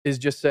is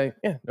just say,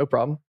 yeah, no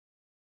problem.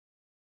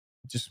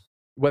 Just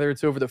whether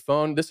it's over the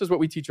phone, this is what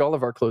we teach all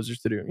of our closers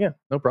to do. Yeah,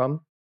 no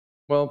problem.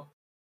 Well,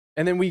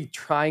 and then we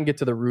try and get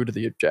to the root of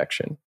the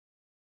objection.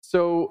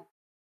 So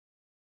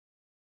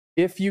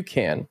if you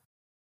can,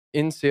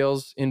 in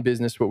sales, in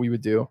business, what we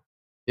would do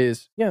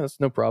is, yeah, that's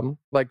no problem.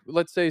 Like,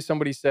 let's say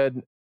somebody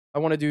said, I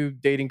want to do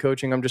dating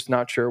coaching. I'm just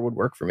not sure it would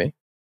work for me.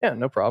 Yeah,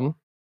 no problem.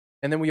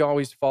 And then we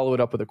always follow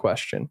it up with a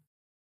question,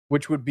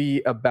 which would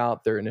be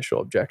about their initial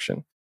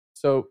objection.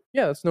 So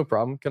yeah, that's no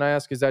problem. Can I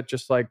ask, is that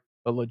just like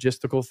a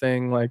logistical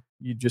thing? Like,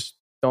 you just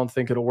don't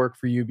think it'll work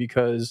for you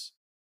because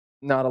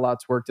not a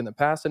lot's worked in the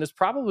past? And it's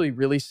probably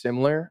really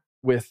similar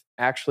with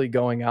actually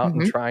going out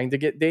and trying to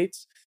get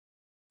dates.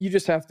 You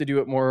just have to do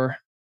it more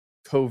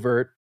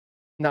covert,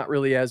 not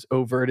really as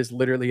overt as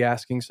literally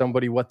asking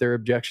somebody what their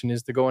objection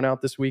is to going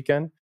out this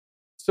weekend.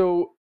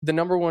 So the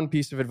number one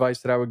piece of advice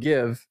that I would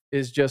give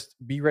is just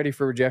be ready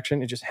for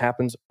rejection. It just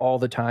happens all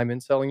the time in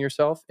selling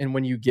yourself. And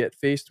when you get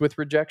faced with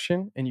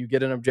rejection and you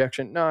get an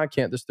objection, no, I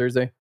can't this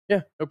Thursday.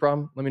 Yeah, no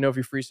problem. Let me know if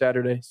you're free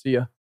Saturday. See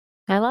ya.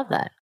 I love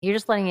that. You're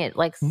just letting it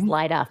like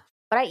slide up.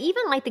 But I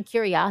even like the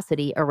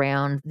curiosity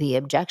around the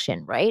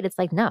objection, right? It's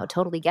like, no,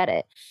 totally get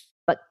it.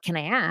 But can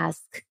I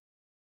ask,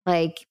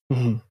 Like,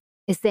 Mhm.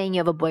 is saying you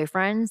have a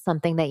boyfriend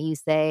something that you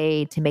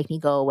say to make me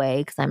go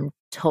away because I'm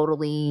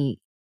totally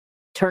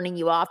turning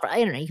you off?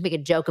 I don't know. You can make a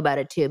joke about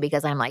it too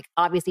because I'm like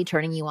obviously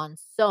turning you on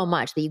so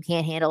much that you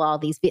can't handle all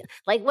these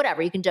like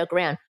whatever. You can joke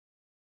around.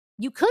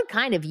 You could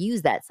kind of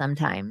use that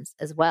sometimes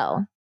as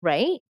well,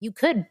 right? You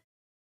could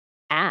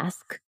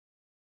ask.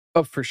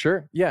 Oh, for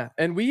sure. Yeah.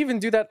 And we even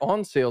do that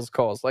on sales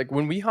calls. Like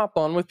when we hop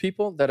on with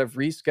people that have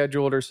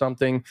rescheduled or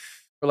something,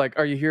 we're like,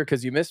 are you here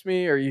because you missed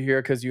me? Or are you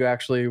here because you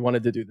actually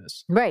wanted to do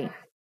this? Right.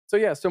 So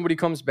yeah, somebody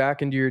comes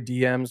back into your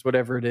DMs,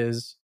 whatever it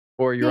is,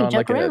 or Yeah, you're you on joke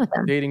like around a with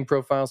them. dating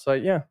profile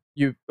site. Yeah.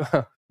 You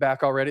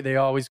back already. They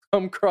always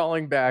come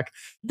crawling back.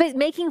 But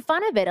making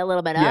fun of it a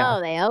little bit. Yeah.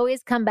 Oh, they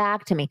always come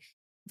back to me.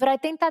 But I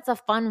think that's a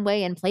fun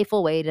way and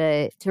playful way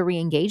to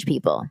re-engage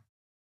people.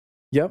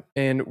 Yep.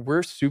 And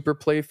we're super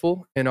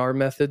playful in our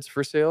methods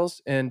for sales.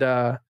 And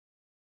I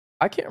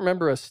can't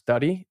remember a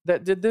study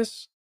that did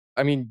this.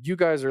 I mean, you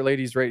guys are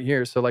ladies right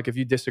here. So, like, if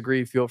you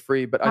disagree, feel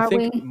free. But I Are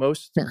think we?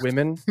 most No.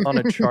 women on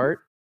a chart,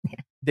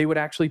 they would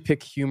actually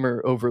pick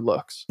humor over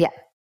looks. Yeah.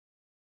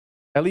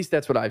 At least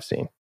that's what I've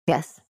seen.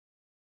 Yes.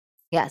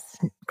 Yes.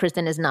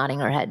 Kristen is nodding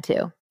her head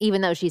too,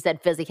 even though she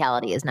said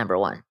physicality is number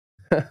one.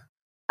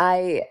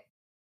 I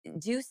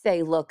do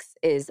say looks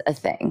is a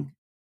thing.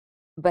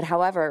 But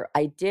however,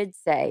 I did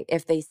say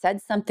if they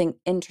said something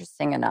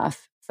interesting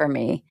enough for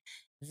me,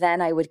 then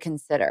I would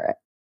consider it.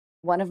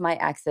 One of my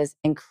exes,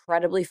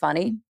 incredibly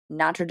funny,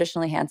 not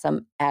traditionally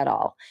handsome at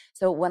all.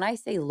 So when I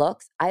say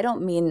looks, I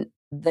don't mean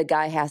the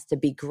guy has to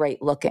be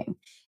great looking.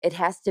 It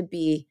has to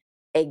be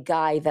a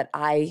guy that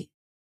I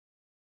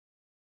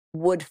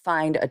would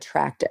find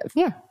attractive.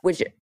 Yeah.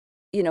 Which,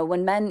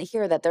 when men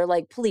hear that, they're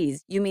like,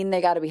 please, you mean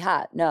they got to be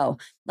hot? No.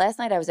 Last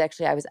night I was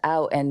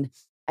out and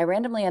I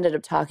randomly ended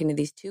up talking to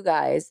these two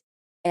guys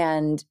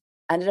and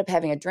ended up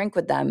having a drink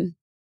with them.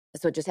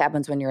 So it just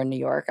happens when you're in New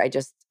York.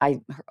 I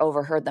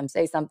overheard them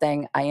say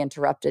something. I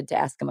interrupted to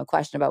ask him a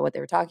question about what they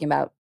were talking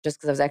about just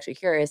because I was actually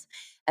curious.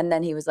 And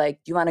then he was like,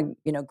 do you want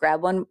to,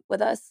 grab one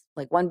with us?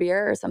 Like one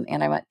beer or something?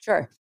 And I went,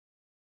 sure.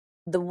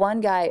 The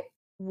one guy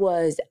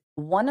was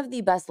one of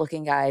the best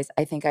looking guys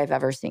I think I've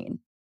ever seen.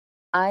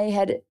 I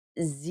had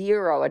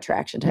zero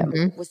attraction to him,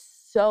 Mhm. was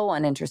so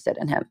uninterested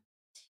in him.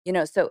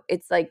 So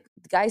it's like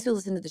the guys who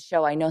listen to the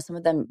show, I know some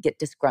of them get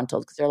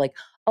disgruntled because they're like,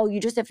 oh, you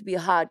just have to be a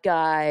hot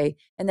guy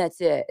and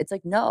that's it. It's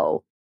like,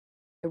 no,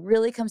 it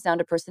really comes down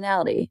to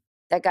personality.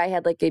 That guy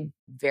had like a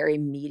very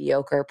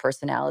mediocre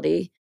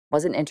personality,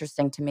 wasn't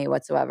interesting to me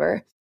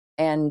whatsoever.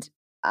 And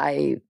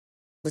I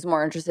was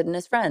more interested in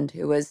his friend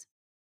who was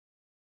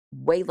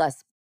way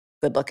less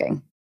good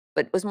looking,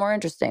 but was more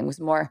interesting, was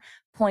more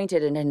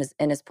pointed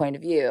in his point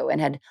of view, and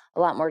had a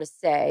lot more to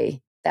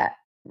say that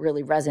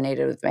really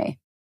resonated with me.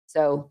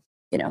 So,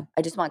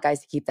 I just want guys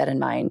to keep that in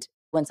mind.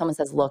 When someone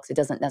says looks, it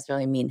doesn't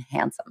necessarily mean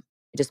handsome.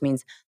 It just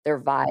means their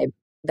vibe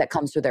that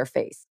comes through their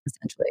face,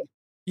 essentially.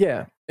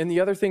 Yeah. And the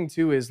other thing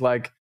too is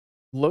like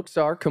looks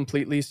are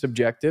completely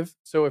subjective.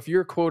 So if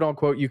you're quote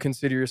unquote, you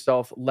consider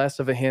yourself less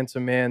of a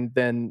handsome man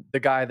than the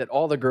guy that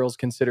all the girls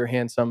consider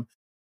handsome,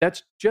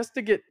 that's just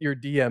to get your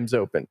DMs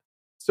open.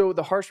 So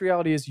the harsh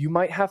reality is you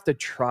might have to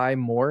try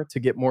more to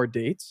get more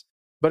dates.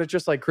 But it's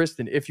just like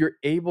Kristen, if you're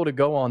able to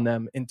go on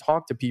them and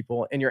talk to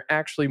people and you're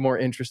actually more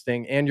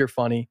interesting and you're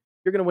funny,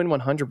 you're going to win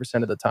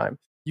 100% of the time.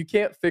 You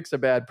can't fix a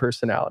bad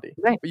personality,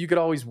 Right. but you could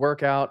always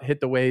work out, hit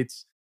the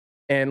weights,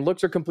 and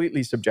looks are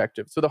completely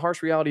subjective. So the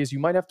harsh reality is you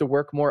might have to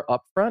work more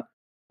upfront,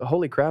 but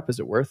holy crap, is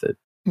it worth it?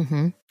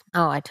 Mm-hmm.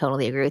 Oh, I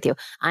totally agree with you.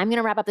 I'm going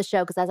to wrap up the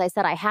show because, as I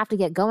said, I have to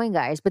get going,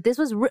 guys. But this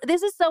is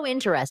so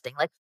interesting.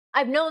 Like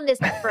I've known this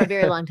for a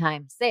very long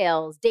time.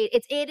 Sales, date,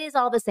 it is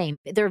all the same.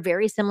 They're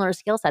very similar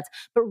skill sets.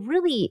 But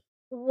really,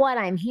 what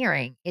I'm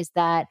hearing is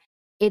that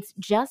it's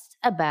just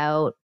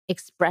about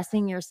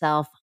expressing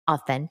yourself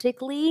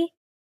authentically,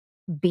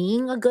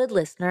 being a good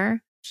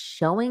listener,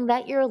 showing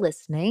that you're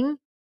listening,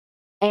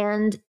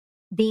 and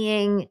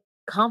being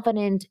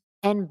confident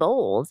and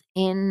bold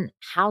in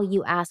how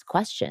you ask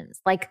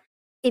questions. Like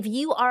if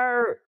you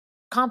are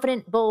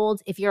confident,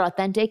 bold, if you're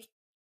authentic,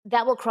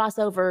 that will cross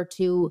over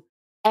to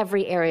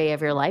every area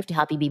of your life to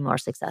help you be more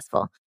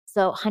successful.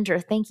 So, Hunter,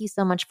 thank you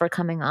so much for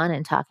coming on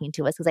and talking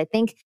to us because I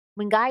think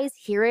when guys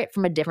hear it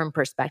from a different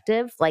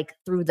perspective, like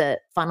through the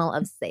funnel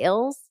of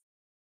sales,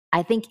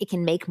 I think it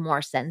can make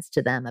more sense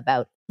to them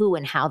about who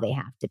and how they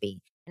have to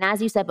be. And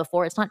as you said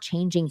before, it's not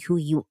changing who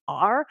you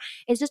are,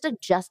 it's just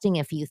adjusting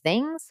a few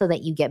things so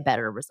that you get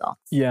better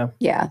results. Yeah.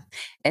 Yeah.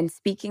 And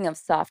speaking of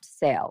soft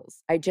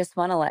sales, I just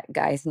want to let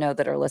guys know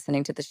that are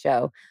listening to the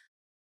show,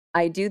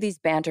 I do these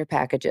banter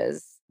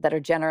packages that are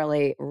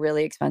generally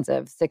really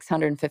expensive,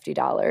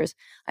 $650.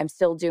 I'm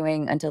still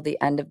doing until the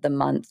end of the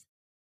month,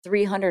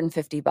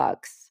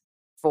 $350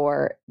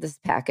 for this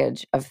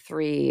package of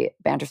 3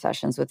 banter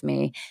sessions with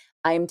me.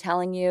 I'm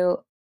telling you,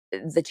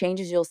 the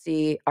changes you'll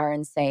see are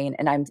insane,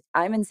 and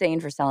I'm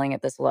insane for selling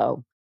it this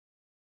low.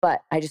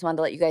 But I just wanted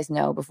to let you guys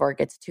know before it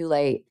gets too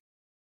late.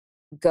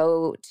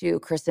 Go to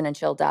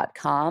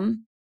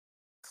kristenandchill.com,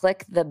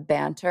 click the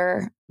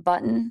banter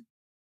button,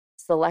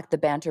 select the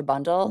banter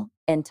bundle,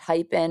 and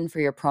type in for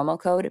your promo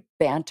code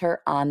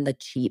banter on the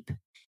cheap,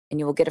 and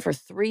you will get it for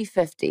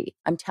 $350.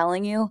 I'm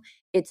telling you,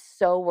 it's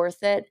so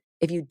worth it.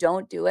 If you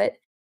don't do it,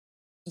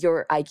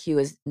 your IQ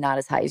is not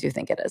as high as you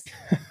think it is.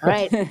 All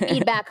right.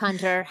 Feedback,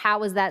 Hunter. How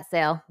was that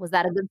sale? Was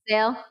that a good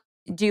sale?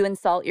 Do you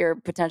insult your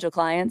potential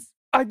clients?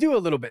 I do a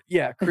little bit.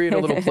 Yeah. Create a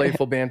little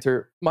playful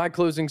banter. My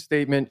closing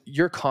statement,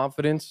 your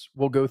confidence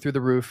will go through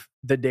the roof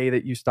the day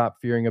that you stop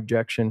fearing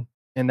objection.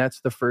 And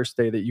that's the first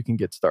day that you can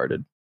get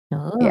started.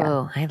 Oh,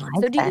 Yeah. I like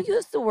So do that. you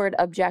use the word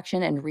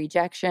objection and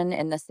rejection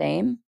in the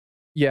same?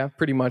 Yeah,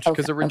 pretty much.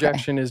 Because Okay, a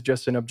rejection is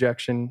just an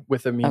objection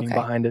with a meaning Okay.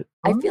 behind it.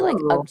 I feel like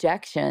Ooh.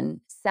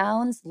 objection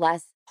sounds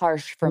less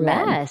harsh for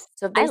men. Yes.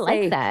 So if they I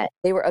like say that.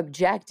 they were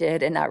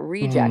objected and not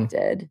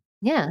rejected,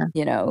 Yeah.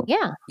 you know,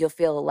 Yeah. you'll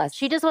feel less.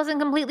 She just wasn't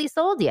completely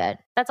sold yet.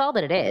 That's all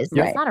that it is.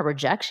 Right. It's not a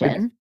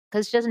rejection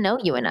because she doesn't know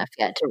you enough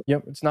yet to.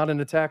 Yep. It's not an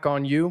attack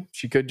on you.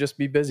 She could just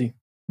be busy.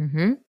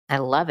 I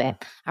love it.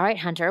 All right,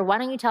 Hunter, why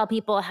don't you tell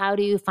people how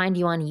to find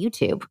you on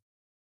YouTube?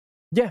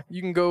 Yeah,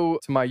 you can go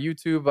to my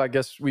YouTube. I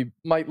guess we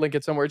might link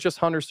it somewhere. It's just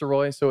Hunter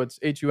Seroy. So it's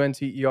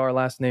Hunter.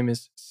 Last name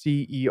is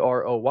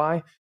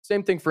Ceroy.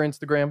 Same thing for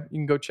Instagram. You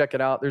can go check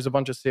it out. There's a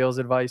bunch of sales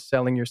advice,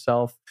 selling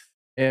yourself.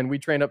 And we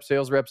train up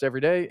sales reps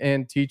every day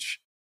and teach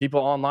people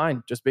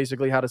online just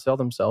basically how to sell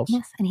themselves.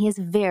 Yes, and he is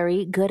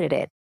very good at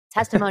it.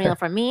 Testimonial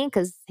from me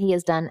because he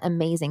has done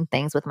amazing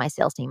things with my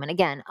sales team. And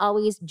again,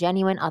 always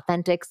genuine,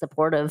 authentic,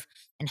 supportive,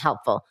 and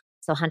helpful.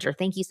 So Hunter,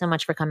 thank you so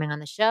much for coming on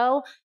the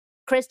show.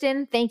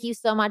 Kristen, thank you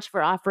so much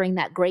for offering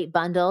that great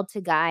bundle to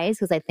guys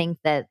because I think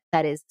that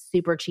is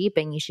super cheap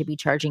and you should be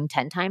charging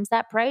 10 times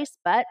that price.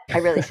 But I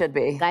really should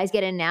be. guys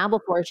get in now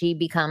before she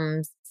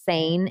becomes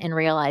sane and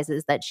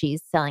realizes that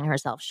she's selling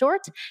herself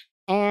short.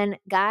 And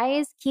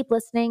guys, keep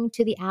listening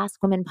to the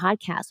Ask Women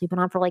podcast. We've been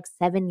on for like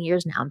 7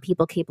 years now and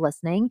people keep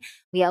listening.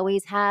 We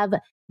always have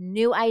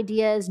new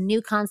ideas,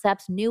 new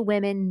concepts, new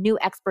women, new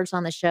experts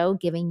on the show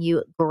giving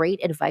you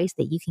great advice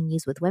that you can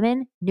use with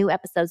women. New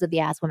episodes of the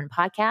Ask Women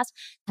podcast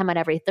come out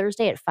every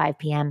Thursday at 5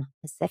 p.m.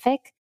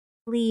 Pacific.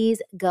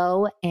 Please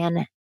go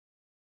and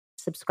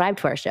subscribe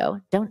to our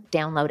show. Don't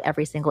download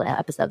every single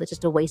episode. That's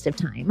just a waste of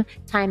time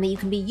that you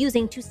can be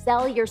using to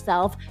sell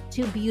yourself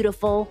to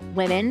beautiful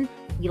women.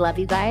 We love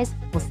you guys.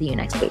 We'll see you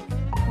next week.